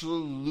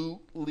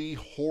absolutely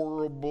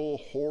horrible,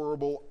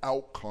 horrible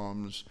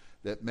outcomes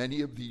that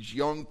many of these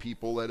young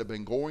people that have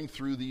been going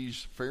through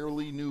these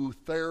fairly new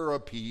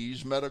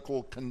therapies,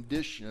 medical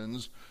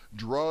conditions,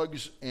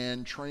 drugs,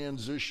 and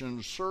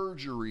transition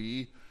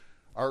surgery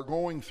are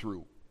going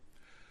through.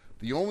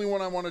 The only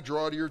one I want to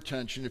draw to your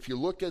attention, if you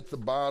look at the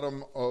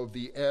bottom of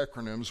the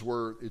acronyms,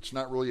 where it's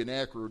not really an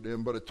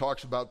acronym, but it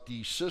talks about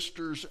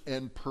desisters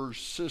and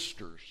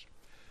persisters.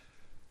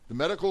 The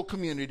medical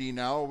community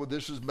now,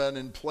 this has been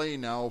in play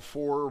now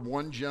for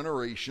one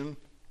generation.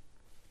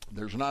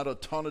 There's not a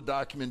ton of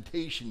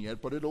documentation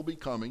yet, but it'll be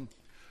coming.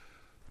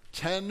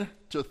 10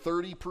 to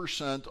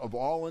 30% of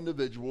all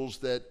individuals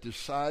that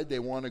decide they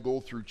want to go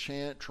through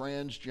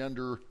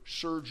transgender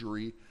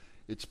surgery,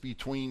 it's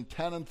between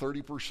 10 and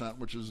 30%,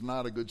 which is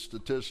not a good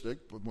statistic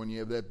when you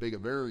have that big a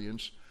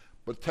variance.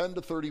 But 10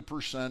 to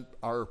 30%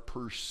 are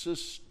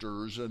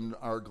persisters and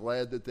are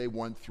glad that they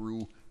went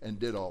through and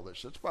did all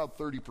this. That's about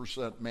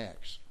 30%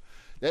 max.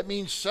 That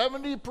means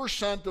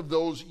 70% of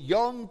those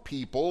young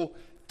people,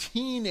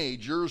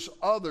 teenagers,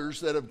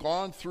 others that have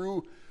gone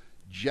through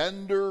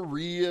gender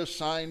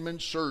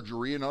reassignment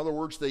surgery, in other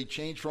words, they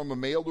change from a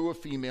male to a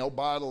female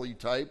bodily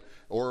type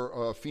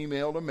or a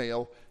female to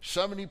male,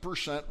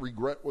 70%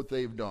 regret what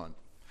they've done.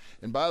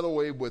 And by the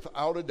way,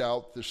 without a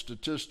doubt, the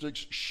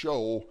statistics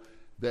show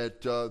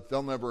that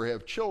they'll never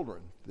have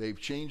children. They've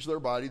changed their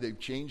body, they've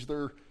changed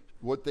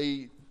what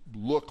they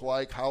look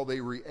like, how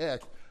they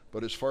react,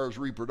 but as far as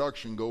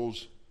reproduction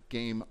goes,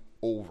 game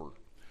over.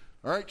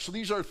 All right, so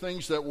these are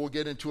things that we'll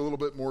get into a little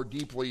bit more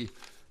deeply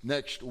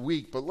next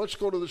week, but let's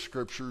go to the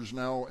scriptures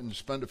now and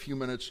spend a few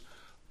minutes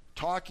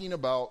talking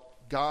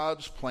about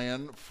God's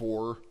plan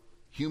for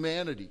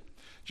humanity.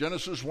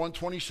 Genesis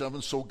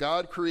 1:27, so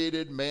God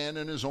created man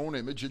in his own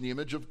image. In the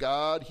image of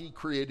God, he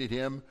created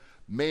him,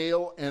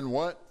 male and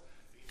what?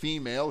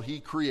 Female,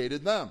 he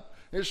created them.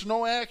 It's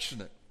no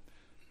accident.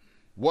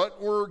 What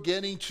we're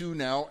getting to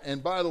now,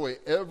 and by the way,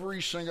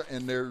 every single,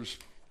 and there's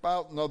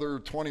about another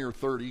 20 or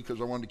 30, because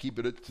I wanted to keep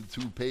it to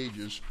 2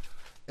 pages,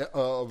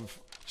 of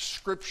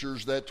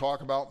scriptures that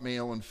talk about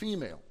male and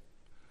female.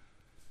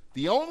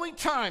 The only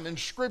time in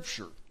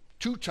Scripture,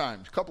 2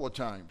 times, a couple of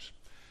times,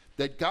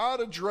 that God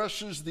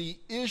addresses the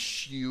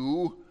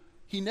issue,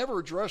 he never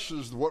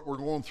addresses what we're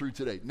going through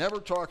today. Never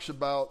talks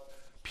about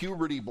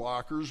puberty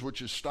blockers,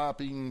 which is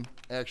stopping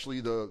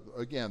actually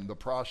the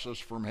process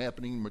from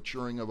happening,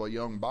 maturing of a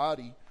young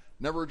body.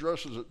 Never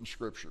addresses it in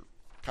Scripture.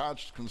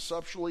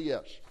 Conceptually,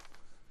 yes.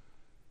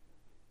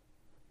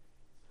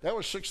 That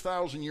was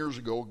 6,000 years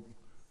ago.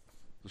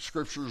 The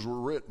Scriptures were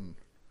written.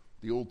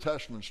 The Old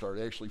Testament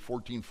started, actually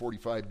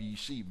 1445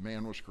 BC.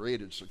 Man was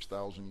created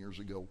 6,000 years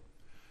ago.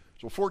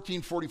 So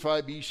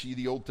 1445 BC,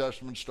 the Old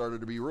Testament started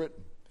to be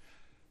written.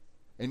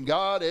 And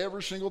God,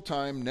 every single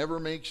time, never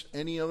makes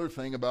any other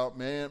thing about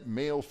man,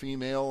 male,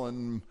 female,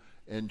 and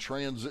and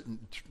transit.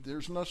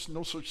 There's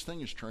no such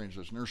thing as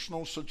transition. There's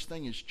no such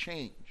thing as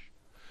change.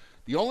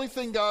 The only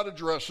thing God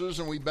addresses,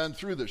 and we've been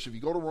through this, if you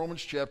go to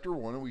Romans chapter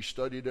 1, and we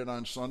studied it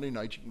on Sunday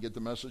night, you can get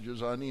the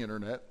messages on the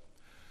internet.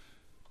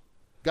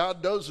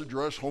 God does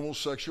address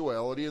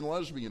homosexuality and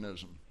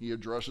lesbianism. He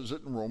addresses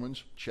it in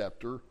Romans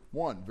chapter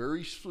 1.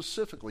 Very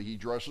specifically, he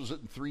addresses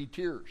it in 3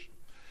 tiers.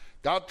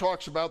 God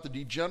talks about the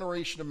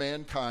degeneration of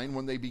mankind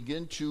when they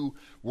begin to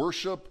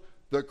worship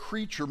the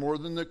creature more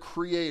than the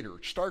creator.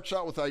 It starts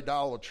out with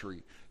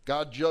idolatry.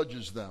 God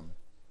judges them.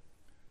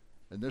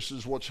 And this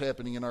is what's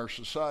happening in our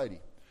society.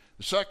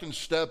 The second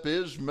step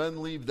is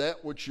men leave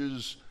that which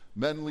is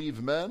men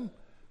leave men.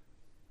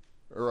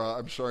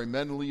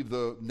 Men leave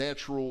the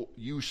natural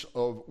use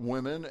of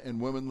women,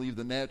 and women leave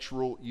the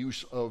natural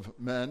use of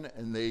men,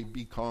 and they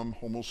become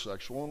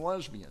homosexual and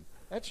lesbian.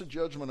 That's a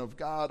judgment of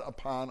God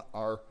upon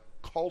our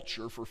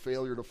culture for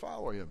failure to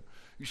follow him.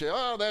 You say,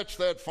 oh, that's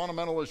that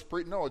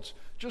fundamentalist No, it's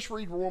just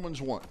read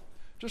Romans 1.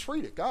 Just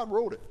read it. God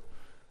wrote it.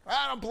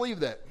 I don't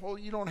believe that. Well,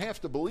 you don't have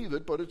to believe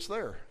it, but it's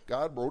there.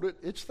 God wrote it.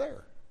 It's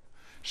there.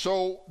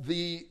 So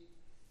the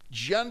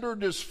gender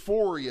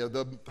dysphoria,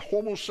 the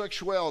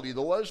homosexuality,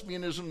 the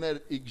lesbianism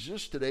that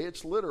exists today,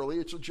 it's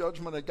a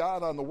judgment of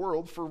God on the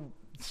world for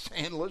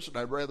saying, listen,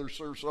 I'd rather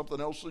serve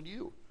something else than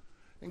you.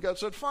 And God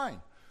said,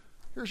 fine.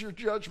 Here's your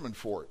judgment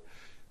for it.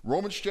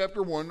 Romans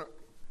chapter 1,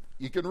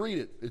 you can read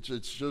it.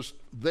 It's just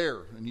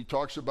there. And he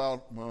talks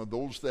about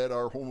those that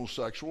are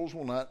homosexuals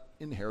will not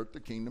inherit the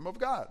kingdom of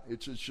God.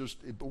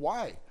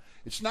 Why?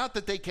 It's not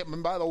that they can't,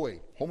 and by the way,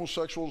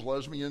 homosexuals,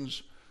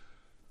 lesbians,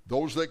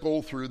 those that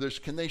go through this,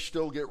 can they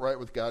still get right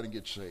with God and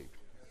get saved?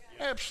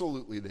 Yeah.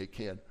 Absolutely they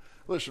can.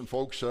 Listen,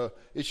 folks,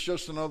 it's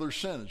just another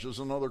sin. It's just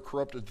another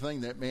corrupted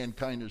thing that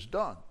mankind has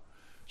done.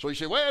 So you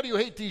say, well, do you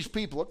hate these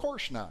people? Of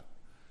course not.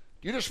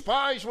 Do you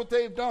despise what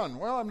they've done?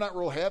 Well, I'm not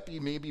real happy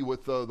maybe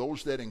with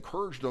those that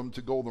encouraged them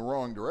to go the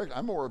wrong direction.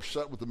 I'm more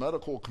upset with the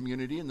medical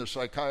community and the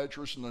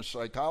psychiatrists and the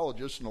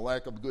psychologists and the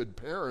lack of good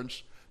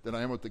parents than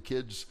I am with the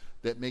kids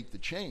that make the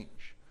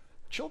change.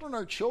 Children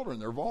are children.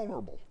 They're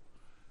vulnerable.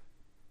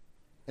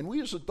 And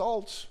we as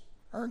adults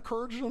are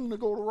encouraging them to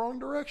go the wrong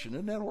direction.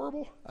 Isn't that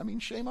horrible? I mean,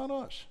 shame on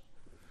us.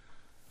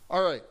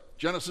 All right,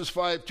 Genesis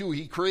 5:2,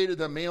 he created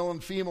them male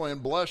and female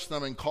and blessed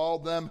them and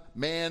called them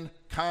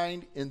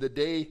mankind in the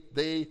day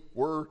they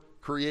were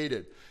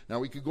created. Now,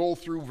 we could go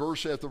through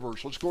verse after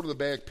verse. Let's go to the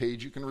back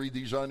page. You can read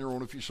these on your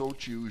own if you so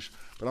choose.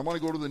 But I want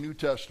to go to the New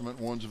Testament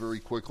ones very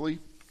quickly.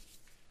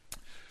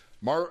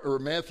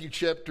 Matthew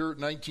chapter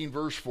 19,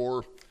 verse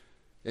 4.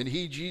 And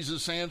he,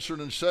 Jesus, answered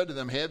and said to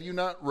them, have you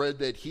not read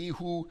that he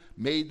who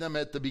made them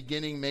at the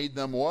beginning made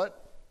them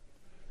what?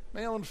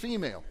 Male and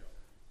female.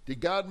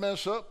 Did God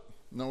mess up?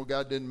 No,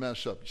 God didn't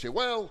mess up. You say,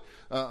 well,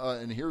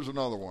 and here's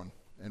another one,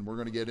 and we're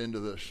going to get into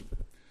this.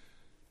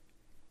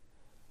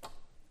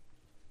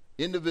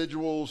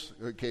 Individuals,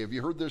 okay, have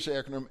you heard this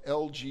acronym?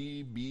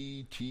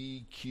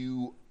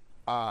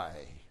 LGBTQI.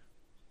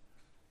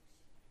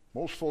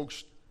 Most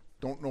folks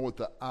don't know what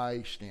the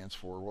I stands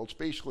for. Well, it's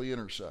basically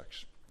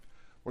intersex.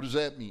 What does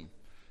that mean?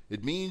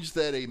 It means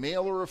that a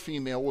male or a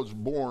female was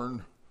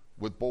born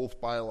with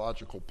both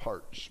biological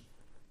parts.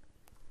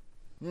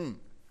 Well,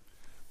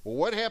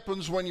 what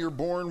happens when you're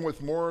born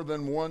with more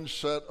than one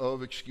set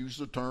of, excuse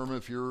the term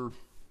if you're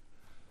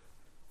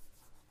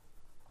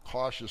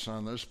cautious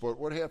on this, but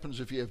what happens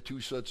if you have 2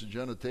 sets of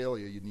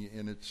genitalia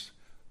and it's,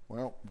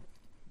 well,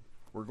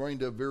 we're going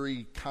to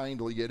very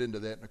kindly get into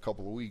that in a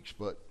couple of weeks,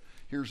 but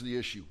here's the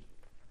issue.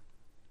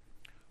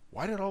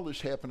 Why did all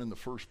this happen in the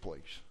first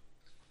place?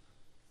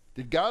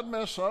 Did God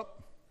mess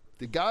up?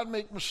 Did God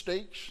make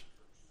mistakes?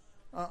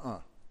 And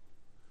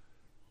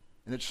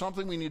it's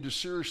something we need to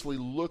seriously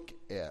look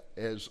at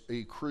as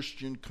a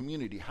Christian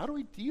community. How do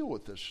we deal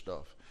with this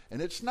stuff?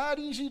 And it's not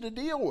easy to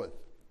deal with.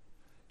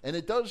 And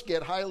it does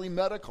get highly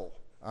medical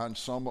on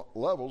some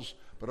levels,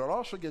 but it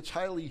also gets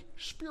highly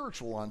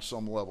spiritual on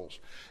some levels.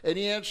 And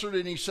he answered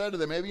and he said to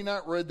them, have you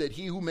not read that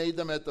he who made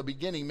them at the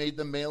beginning made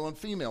them male and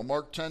female?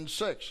 Mark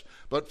 10:6.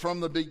 But from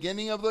the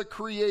beginning of the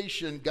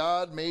creation,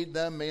 God made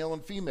them male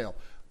and female.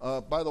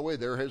 By the way,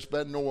 there has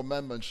been no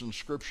amendments in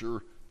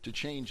Scripture to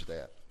change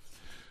that.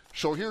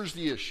 So here's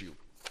the issue.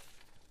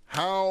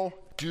 How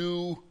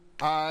do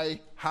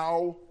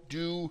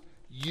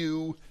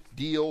you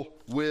deal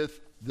with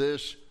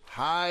this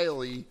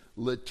highly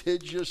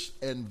litigious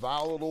and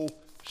volatile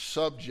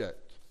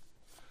subject?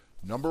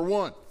 Number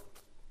one,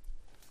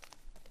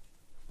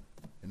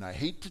 and I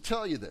hate to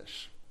tell you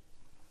this,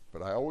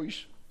 but I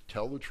always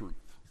tell the truth.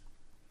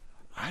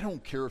 I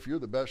don't care if you're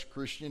the best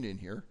Christian in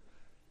here.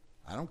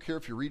 I don't care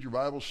if you read your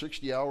Bible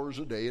 60 hours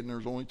a day and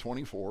there's only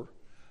 24.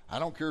 I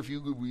don't care if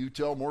you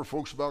tell more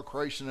folks about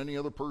Christ than any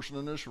other person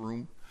in this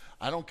room.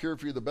 I don't care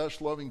if you're the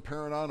best loving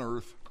parent on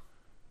earth.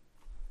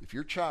 If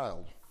your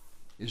child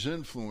is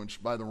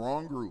influenced by the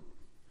wrong group,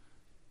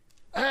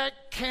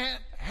 that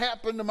can't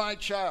happen to my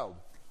child.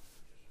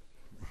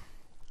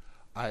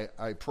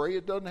 I pray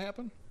it doesn't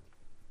happen.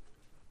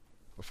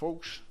 But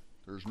folks,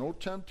 there's no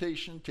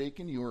temptation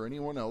taking you or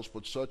anyone else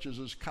but such as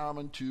is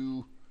common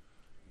to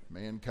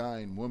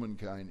mankind,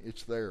 womankind,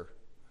 it's there.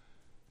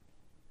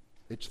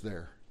 It's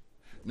there.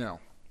 Now,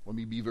 let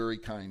me be very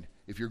kind.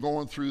 If you're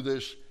going through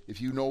this,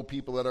 if you know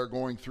people that are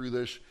going through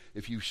this,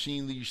 if you've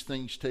seen these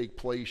things take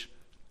place,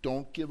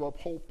 don't give up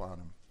hope on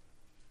them.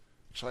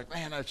 It's like,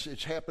 man,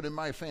 it's happened in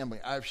my family.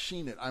 I've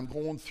seen it. I'm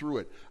going through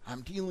it.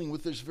 I'm dealing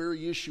with this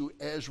very issue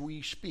as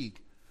we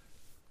speak.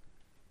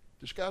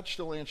 Does God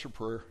still answer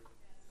prayer?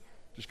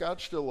 Does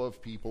God still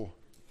love people?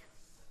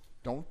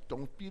 Don't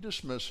be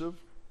dismissive.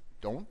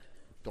 Don't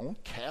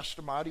cast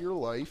them out of your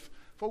life.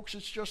 Folks,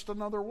 it's just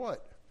another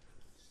what?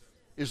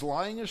 Is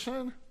lying a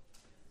sin?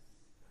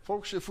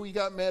 Folks, if we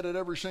got mad at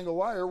every single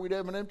liar, we'd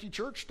have an empty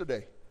church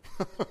today.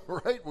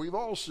 Right? We've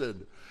all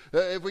sinned.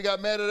 If we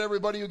got mad at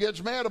everybody who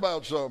gets mad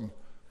about something,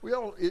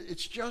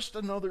 it's just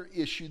another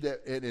issue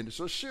and it's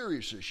a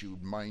serious issue,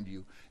 mind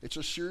you. It's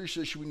a serious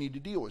issue we need to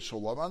deal with. So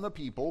love on the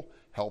people,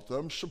 help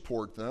them,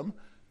 support them.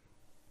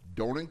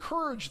 Don't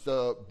encourage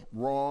the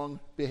wrong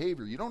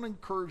behavior. You don't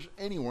encourage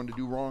anyone to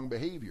do wrong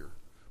behavior,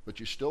 but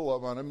you still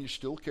love on them, you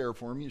still care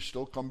for them, you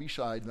still come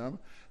beside them,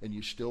 and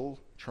you still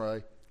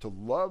try to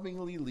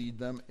lovingly lead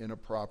them in a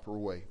proper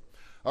way.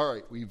 All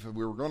right, we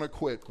were going to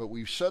quit, but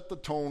we've set the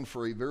tone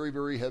for a very,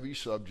 very heavy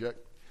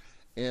subject,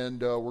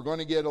 and we're going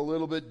to get a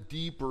little bit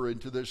deeper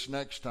into this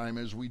next time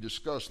as we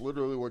discuss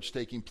literally what's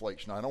taking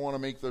place. Now, I don't want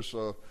to make this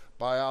a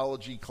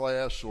biology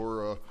class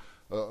or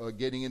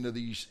getting into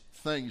these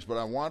things, but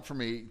I want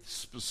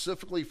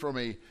specifically from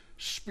a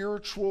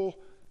spiritual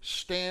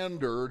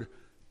standard,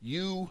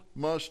 you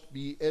must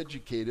be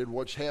educated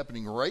what's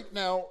happening right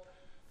now.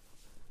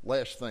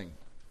 Last thing.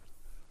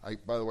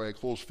 By the way, I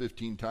closed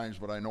 15 times,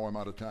 but I know I'm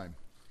out of time.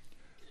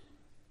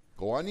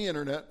 Go on the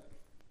internet,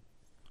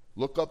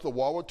 look up the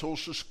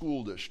Wauwatosa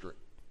School District,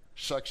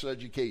 sex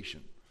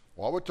education.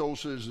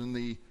 Wauwatosa is in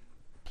the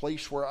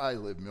place where I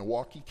live,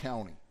 Milwaukee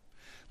County.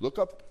 Look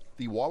up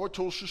the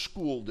Wauwatosa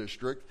School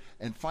District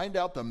and find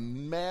out the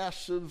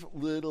massive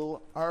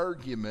little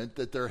argument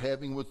that they're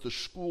having with the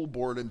school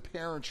board and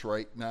parents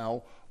right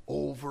now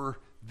over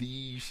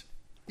these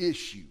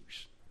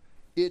issues.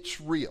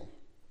 It's real,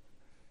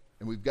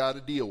 and we've got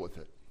to deal with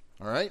it,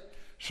 all right?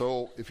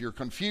 So if you're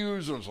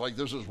confused and it's like,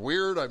 this is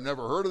weird, I've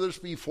never heard of this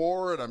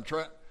before, and I'm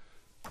trying,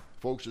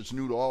 folks, it's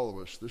new to all of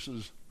us.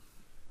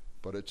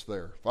 But it's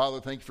there.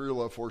 Father, thank you for your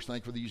love for us.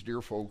 Thank you for these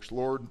dear folks.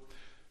 Lord,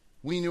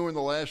 we knew in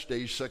the last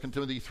days, 2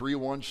 Timothy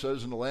 3:1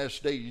 says in the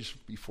last days,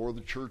 before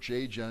the church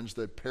age ends,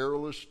 that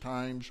perilous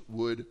times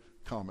would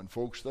come. And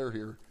folks, they're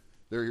here.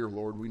 They're here,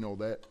 Lord. We know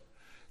that.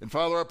 And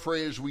Father, I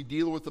pray as we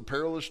deal with the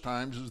perilous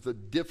times, as the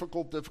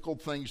difficult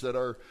things that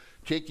are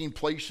taking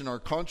place in our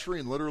country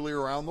and literally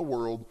around the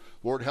world,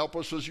 Lord, help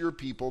us as your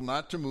people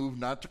not to move,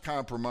 not to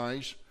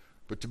compromise,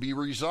 but to be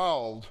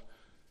resolved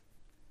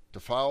to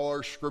follow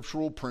our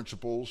scriptural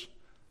principles.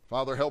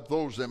 Father, help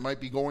those that might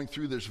be going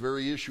through this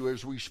very issue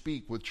as we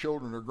speak with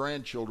children or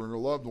grandchildren or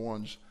loved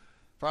ones.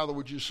 Father,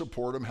 would you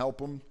support them, help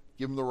them,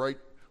 give them the right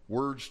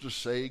words to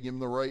say, give them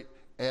the right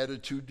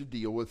attitude to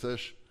deal with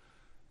this.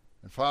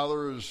 And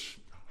Father, as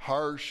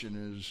harsh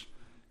and as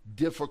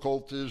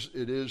difficult as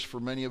it is for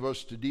many of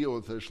us to deal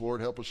with this,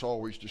 Lord, help us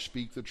always to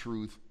speak the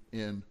truth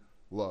in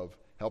love.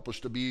 Help us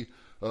to be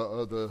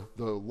the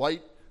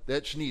light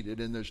that's needed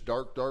in this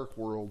dark, dark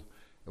world.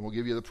 And we'll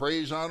give you the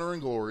praise, honor,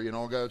 and glory. And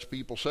all God's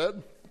people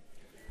said,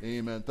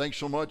 amen. Thanks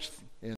so much.